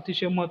सुद्धा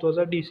अतिशय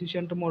महत्त्वाचा DC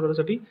शंट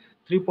मोटरसाठी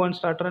 3 पॉईंट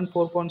स्टार्टर आणि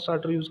 4 पॉईंट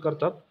स्टार्टर यूज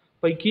करतात.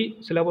 पैकी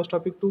सिलेबस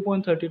टॉपिक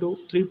 2.32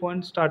 3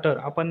 पॉईंट स्टार्टर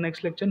आपण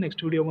नेक्स्ट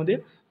व्हिडिओमध्ये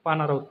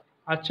पाहणार आहोत.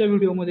 आजच्या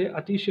व्हिडिओमध्ये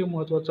अतिशय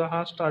महत्त्वाचा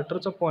हा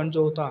स्टार्टरचा पॉईंट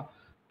जो होता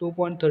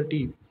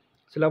 2.30,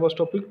 सिलेबस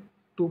टॉपिक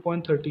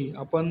 2.30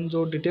 आपण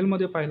जो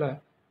डिटेलमध्ये पाहिला आहे.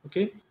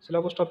 Okay,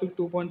 syllabus topic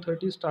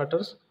 2.30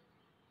 starters.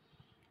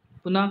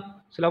 पुन्हा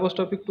syllabus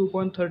topic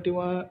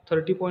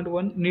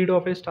 2.30.1 need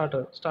of A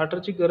starter.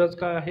 स्टार्टरची गरज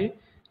काय आहे,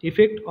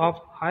 effect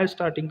of high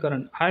starting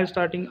current. High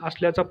starting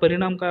असल्याचा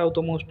परिणाम काय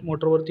होतो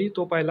मोटरवरती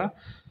तो पाहिला.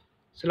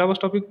 Syllabus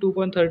topic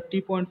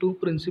 2.30.2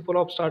 principle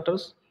of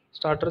starters.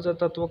 स्टार्टरचं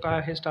तत्व काय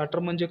आहे, स्टार्टर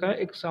म्हणजे काय,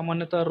 एक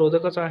सामान्यतः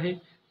रोधकच आहे.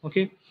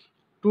 Okay,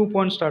 2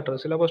 point starter.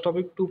 Syllabus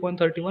topic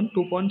 2.31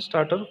 2 point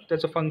starter,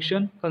 त्याचं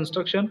फंक्शन,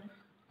 कन्स्ट्रक्शन.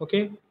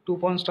 ओके, 2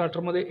 पॉईंट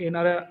स्टार्टरमध्ये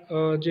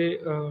येणाऱ्या जे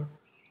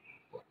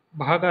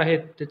भाग आहेत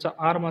त्याचा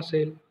आर्म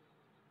असेल,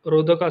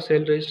 रोधक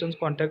असेल, रेजिस्टन्स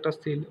कॉन्टॅक्ट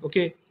असतील.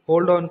 Okay,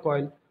 hold on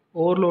coil,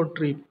 overload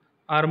trip,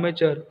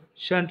 armature,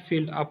 shunt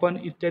field, आपण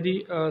इत्यादी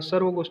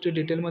सर्व गोष्टी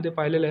डिटेलमध्ये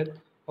पाहिलेल्या आहेत.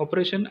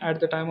 Operation at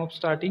the time of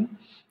starting.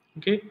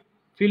 Okay,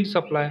 field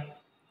supply.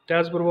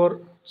 त्याचबरोबर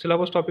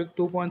syllabus topic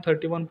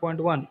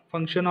 2.31.1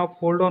 function of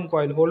hold on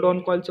coil. Hold on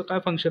कॉईलचं काय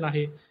फंक्शन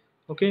आहे.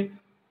 Okay,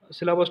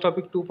 syllabus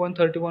topic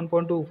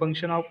 2.31.2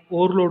 function of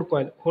overload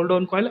coil. Hold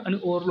on coil आणि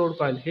ओव्हरलोड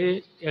कॉईल हे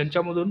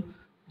यांच्यामधून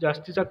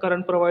जास्तीचा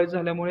current प्रवाहित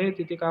झाल्यामुळे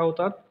तिथे काय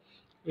होतात,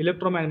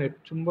 इलेक्ट्रोमॅग्नेट,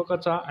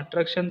 चुंबकाचा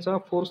अट्रॅक्शनचा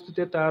फोर्स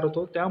तिथे तयार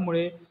होतो.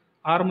 त्यामुळे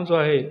आर्म जो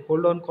आहे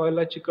होल्ड ऑन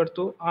कॉईलला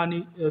चिकटतो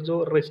आणि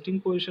जो रेस्टिंग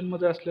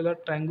पोझिशनमध्ये असलेला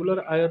ट्रायंग्युलर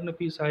आयर्न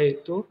पीस आहे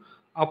तो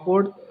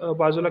अपवर्ड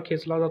बाजूला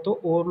खेचला जातो.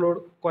 ओव्हरलोड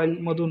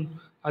कॉईलमधून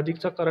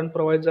अधिकचा करंट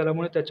प्रवाहित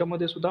झाल्यामुळे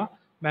त्याच्यामध्ये सुद्धा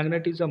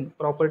मॅग्नेटिझम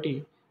प्रॉपर्टी,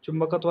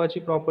 चुंबकत्वाची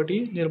प्रॉपर्टी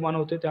निर्माण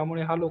होते.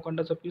 त्यामुळे हा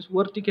लोखंडाचा पीस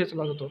वरती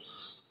खेचला जातो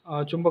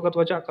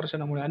चुंबकत्वाच्या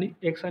आकर्षणामुळे. आणि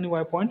एक्स आणि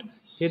वाय पॉईंट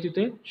हे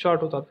तिथे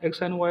शॉर्ट होतात.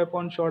 एक्स आणि वाय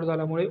पॉईंट शॉर्ट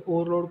झाल्यामुळे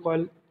ओव्हरलोड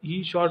कॉईल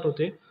ही शॉर्ट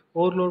होते.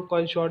 ओव्हरलोड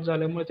कॉईल शॉर्ट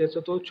झाल्यामुळे त्याचं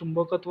तो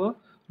चुंबकत्व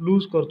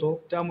लूज करतो.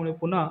 त्यामुळे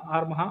पुन्हा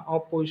आर्म हा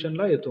ऑफ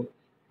पोझिशनला येतो.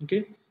 ओके,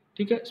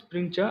 ठीक आहे,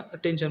 स्प्रिंगच्या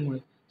टेन्शनमुळे.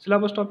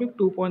 Syllabus topic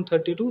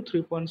 2.32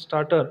 3 point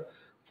starter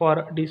for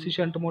DC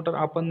shunt motor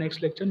आपण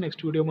नेक्स्ट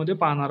व्हिडिओमध्ये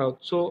पाहणार आहोत.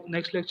 सो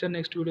नेक्स्ट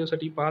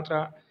व्हिडिओसाठी पाहत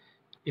राहा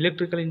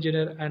electrical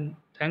engineer. And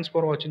thanks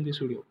for watching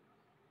this video.